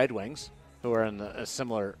Detroit Red Wings, who are in a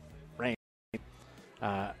similar range.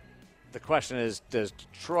 The question is, does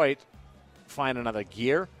Detroit find another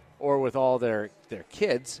gear, or with all their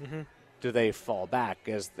kids, do they fall back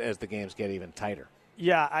as the games get even tighter?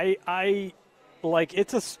 Yeah, I like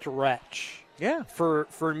it's a stretch. Yeah.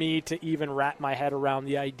 For me to even wrap my head around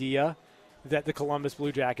the idea that the Columbus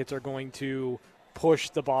Blue Jackets are going to push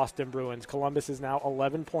the Boston Bruins. Columbus is now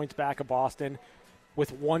 11 points back of Boston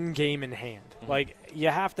with 1 game in hand. Like, you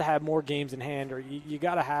have to have more games in hand, or you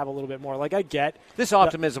got to have a little bit more. Like, I get this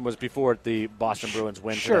optimism was before the Boston Bruins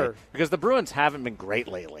win today, because the Bruins haven't been great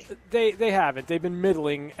lately. They haven't. They've been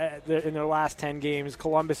middling in their last 10 games.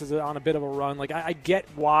 Columbus is on a bit of a run. Like, I get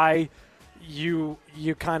why you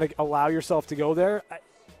kind of allow yourself to go there.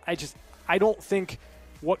 I don't think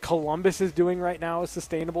what Columbus is doing right now is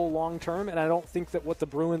sustainable long term, and I don't think that what the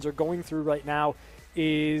Bruins are going through right now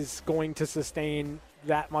is going to sustain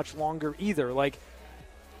that much longer either. Like,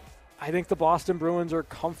 I think the Boston Bruins are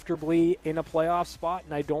comfortably in a playoff spot,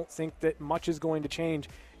 and I don't think that much is going to change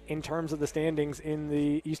in terms of the standings in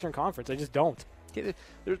the Eastern Conference. I just don't.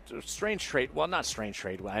 There's a strange trade. Well, not strange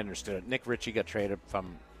trade. I understood it. Nick Ritchie got traded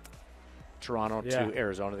from Toronto to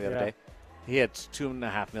Arizona the other day. He had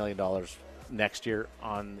 $2.5 million next year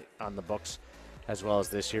on the books as well as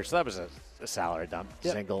this year. So that was a salary dump.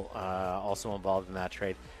 Yep. Zingle also involved in that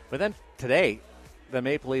trade. But then today, the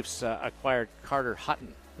Maple Leafs acquired Carter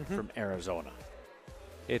Hutton from Arizona.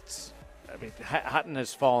 Hutton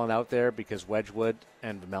has fallen out there because Wedgwood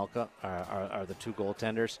and Vejmelka are the two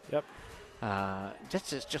goaltenders. Yep.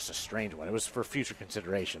 It's just a strange one. It was for future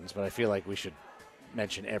considerations, but I feel like we should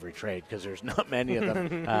mention every trade because there's not many of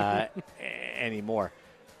them anymore.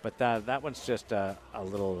 But that one's just a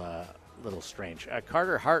little strange.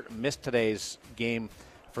 Carter Hart missed today's game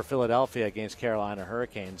for Philadelphia against Carolina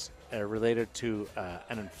Hurricanes related to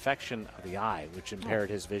an infection of the eye, which impaired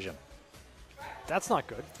his vision. That's not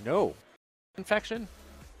good. No. Infection?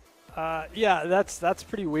 Yeah, that's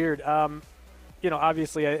pretty weird.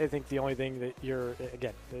 Obviously, I think the only thing that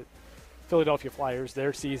the Philadelphia Flyers,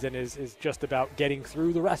 their season is just about getting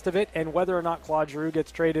through the rest of it and whether or not Claude Giroux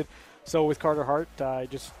gets traded. So with Carter Hart,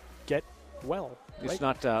 just get well. It's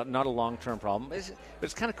not a long-term problem. But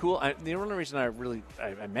it's kind of cool. The only reason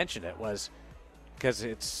I mentioned it was because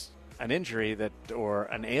it's an injury or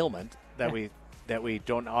an ailment that we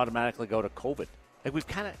don't automatically go to COVID. Like we've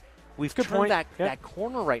turned that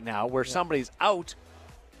corner right now where somebody's out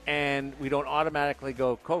and we don't automatically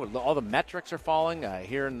go COVID. All the metrics are falling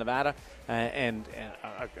here in Nevada and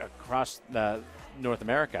across North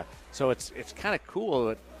America. So it's kind of cool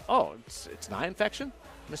that it's an eye infection.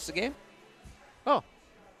 Missed the game. Oh,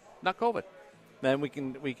 not COVID. Then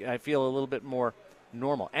I feel a little bit more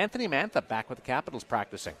normal. Anthony Mantha back with the Capitals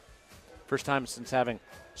practicing. First time since having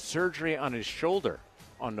surgery on his shoulder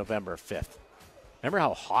on November 5th. Remember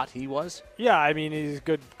how hot he was? Yeah, I mean, he's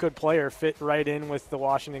a good player, fit right in with the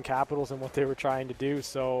Washington Capitals and what they were trying to do.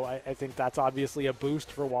 So I think that's obviously a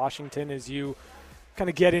boost for Washington as you kind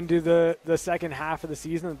of get into the second half of the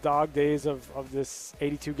season, the dog days of this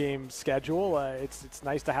 82-game schedule. It's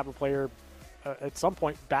nice to have a player at some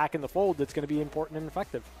point back in the fold that's going to be important and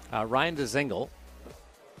effective. Ryan Dzingel,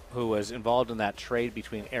 who was involved in that trade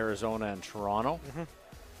between Arizona and Toronto,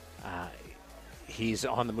 he's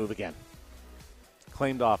on the move again.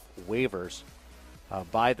 Claimed off waivers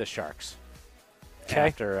by the Sharks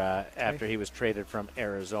after he was traded from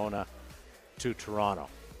Arizona to Toronto.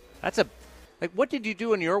 What did you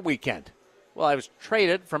do in your weekend? Well, I was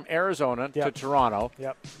traded from Arizona to Toronto,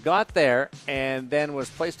 got there, and then was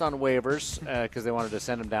placed on waivers because they wanted to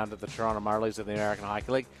send him down to the Toronto Marlies of the American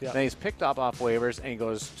Hockey League. Yep. Then he's picked up off waivers, and he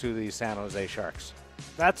goes to the San Jose Sharks.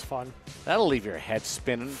 That's fun. That'll leave your head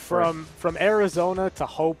spinning. From Arizona to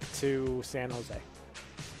Hope to San Jose.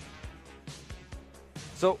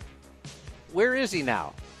 So where is he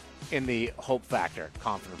now in the hope factor,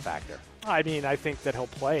 confident factor? I mean, I think that he'll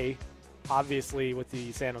play, obviously, with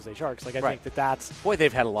the San Jose Sharks. I think that's... Boy,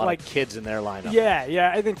 they've had a lot of kids in their lineup.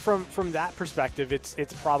 Yeah. I think from that perspective,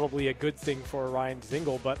 it's probably a good thing for Ryan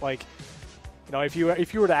Dzingel. But, if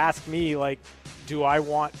you were to ask me, do I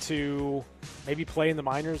want to maybe play in the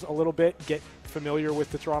minors a little bit, get familiar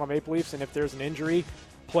with the Toronto Maple Leafs, and if there's an injury,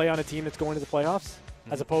 play on a team that's going to the playoffs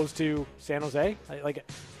as opposed to San Jose?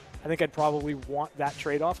 I think I'd probably want that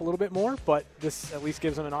trade-off a little bit more, but this at least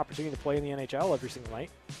gives them an opportunity to play in the NHL every single night.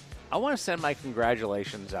 I want to send my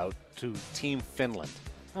congratulations out to Team Finland,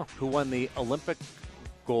 who won the Olympic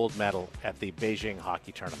gold medal at the Beijing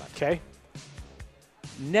hockey tournament. Okay.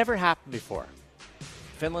 Never happened before.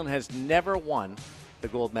 Finland has never won the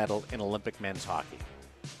gold medal in Olympic men's hockey.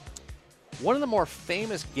 One of the more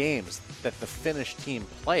famous games that the Finnish team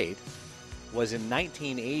played was in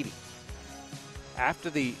 1980. After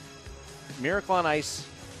the Miracle on Ice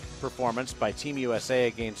performance by Team USA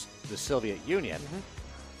against the Soviet Union,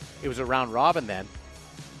 it was a round robin then.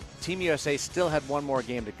 Team USA still had one more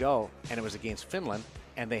game to go, and it was against Finland,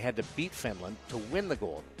 and they had to beat Finland to win the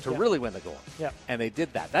gold, really win the gold. Yeah. And they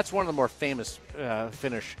did that. That's one of the more famous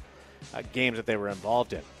Finnish games that they were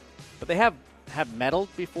involved in. But they have medaled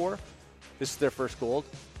before. This is their first gold.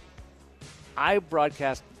 I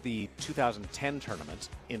broadcast the 2010 tournament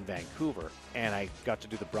in Vancouver, and I got to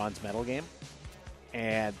do the bronze medal game,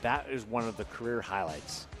 and that is one of the career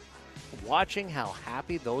highlights. Watching how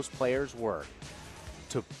happy those players were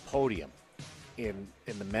to podium in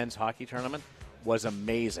the men's hockey tournament was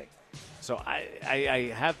amazing. So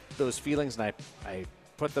I have those feelings, and I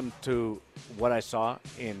put them to what I saw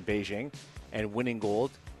in Beijing and winning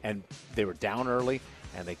gold, and they were down early,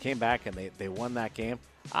 and they came back, and they won that game.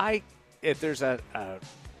 If there's a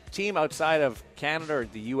team outside of Canada or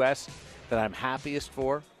the U.S. that I'm happiest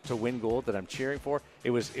for to win gold, that I'm cheering for,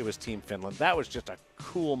 it was Team Finland. That was just a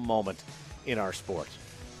cool moment in our sport.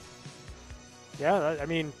 Yeah, I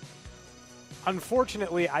mean,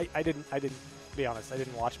 unfortunately, I didn't be honest. I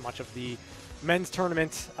didn't watch much of the men's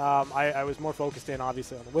tournament. I was more focused in,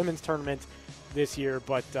 obviously, on the women's tournament this year,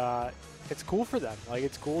 but it's cool for them. Like,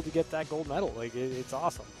 it's cool to get that gold medal. Like, it's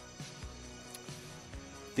awesome.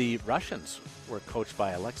 The Russians were coached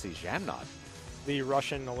by Alexei Zhamnov. The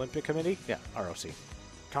Russian Olympic Committee? Yeah, ROC.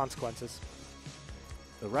 Consequences.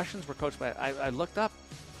 The Russians were coached by, I looked up,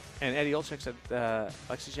 and Eddie Olczyk said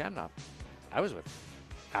Alexei Zhamnov. I was with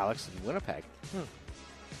Alex in Winnipeg.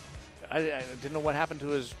 I didn't know what happened to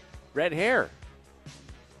his red hair.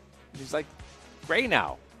 He's like gray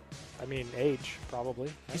now. I mean, age,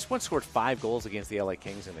 probably. He's once scored 5 goals against the LA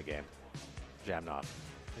Kings in the game. Zhamnov.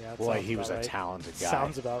 Yeah, boy, he was a talented guy.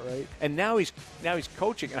 Sounds about right. And now he's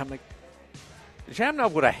coaching, and I'm like,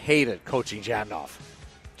 Zhamnov would have hated coaching Zhamnov.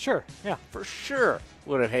 Sure, yeah. For sure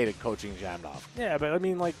would have hated coaching Zhamnov. Yeah, but I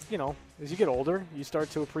mean, like, you know, as you get older, you start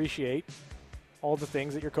to appreciate all the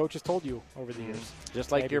things that your coach has told you over the years.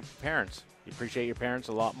 Just like your parents. You appreciate your parents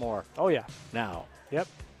a lot more. Oh, yeah. Now. Yep.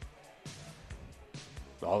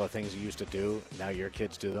 All the things you used to do, now your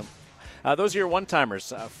kids do them. Those are your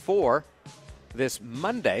one-timers for this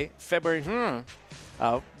Monday, February.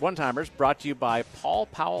 One-timers brought to you by Paul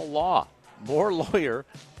Powell Law. More lawyer,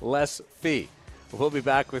 less fee. We'll be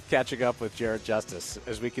back with Catching Up with Jared Justice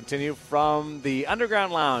as we continue from the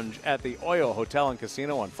Underground Lounge at the Oyo Hotel and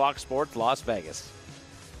Casino on Fox Sports Las Vegas.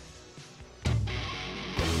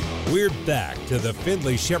 We're back to the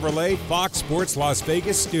Findlay Chevrolet Fox Sports Las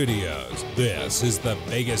Vegas studios. This is the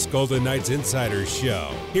Vegas Golden Knights Insider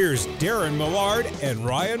Show. Here's Darren Millard and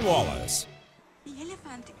Ryan Wallace. The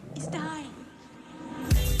elephant is dying.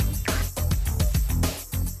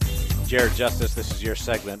 Jared Justice, this is your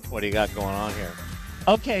segment. What do you got going on here?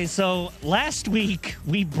 Okay, so last week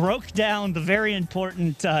we broke down the very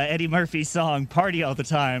important Eddie Murphy song, Party All the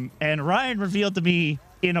Time, and Ryan revealed to me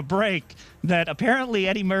in a break that apparently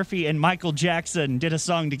Eddie Murphy and Michael Jackson did a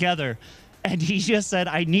song together, and he just said,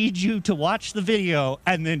 I need you to watch the video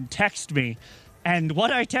and then text me. And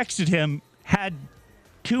what I texted him had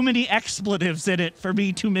too many expletives in it for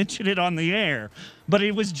me to mention it on the air. But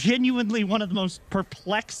it was genuinely one of the most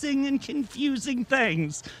perplexing and confusing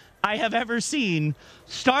things I have ever seen,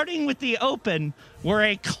 starting with the open where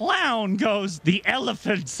a clown goes, the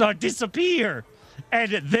elephants are disappear,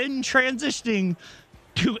 and then transitioning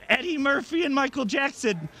to Eddie Murphy and Michael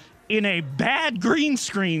Jackson in a bad green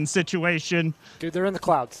screen situation. Dude, they're in the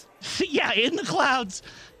clouds. Yeah, in the clouds.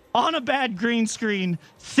 On a bad green screen,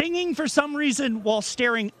 singing for some reason while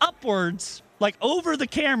staring upwards, like over the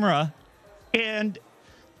camera. And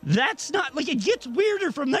that's not, like, it gets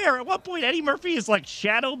weirder from there. At one point, Eddie Murphy is, like,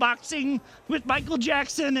 shadow boxing with Michael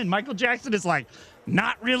Jackson, and Michael Jackson is, like,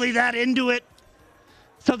 not really that into it.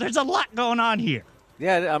 So there's a lot going on here.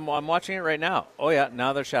 Yeah, I'm watching it right now. Oh, yeah,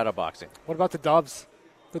 now they're shadow boxing. What about the doves?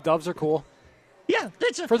 The doves are cool. Yeah,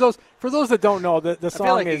 that's for those that don't know, the song I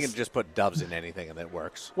feel like is. you can just put doves in anything and it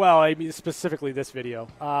works. Well, I mean specifically this video.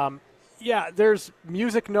 Yeah, there's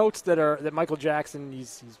music notes that Michael Jackson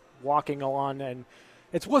he's walking on, and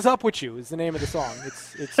it's "What's Up With You" is the name of the song.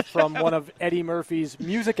 It's from one of Eddie Murphy's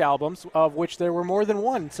music albums, of which there were more than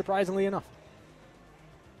one, surprisingly enough.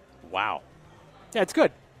 Wow. Yeah, it's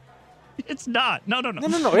good. It's not. No.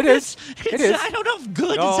 No. It is. It is. I don't know if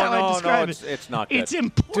good is how I describe it. It's not good. It's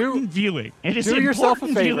important viewing. It is do yourself a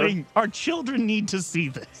important favor. viewing. Our children need to see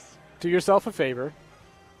this. Do yourself a favor.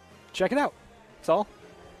 Check it out. That's all.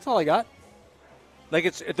 That's all I got.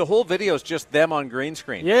 Like the whole video is just them on green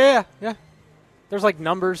screen. Yeah. There's like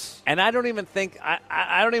numbers, and I don't even think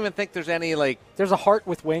there's any like. There's a heart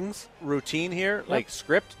with wings routine here, like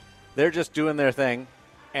script. They're just doing their thing,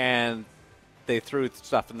 and they threw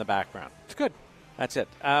stuff in the background. It's good. That's it.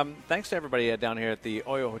 Thanks to everybody down here at the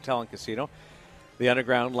Oyo Hotel and Casino, the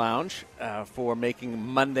Underground Lounge, for making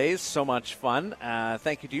Mondays so much fun.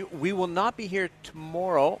 Thank you to you. We will not be here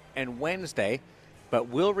tomorrow and Wednesday, but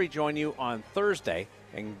we'll rejoin you on Thursday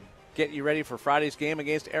and get you ready for Friday's game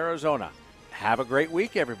against Arizona. Have a great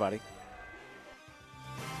week, everybody.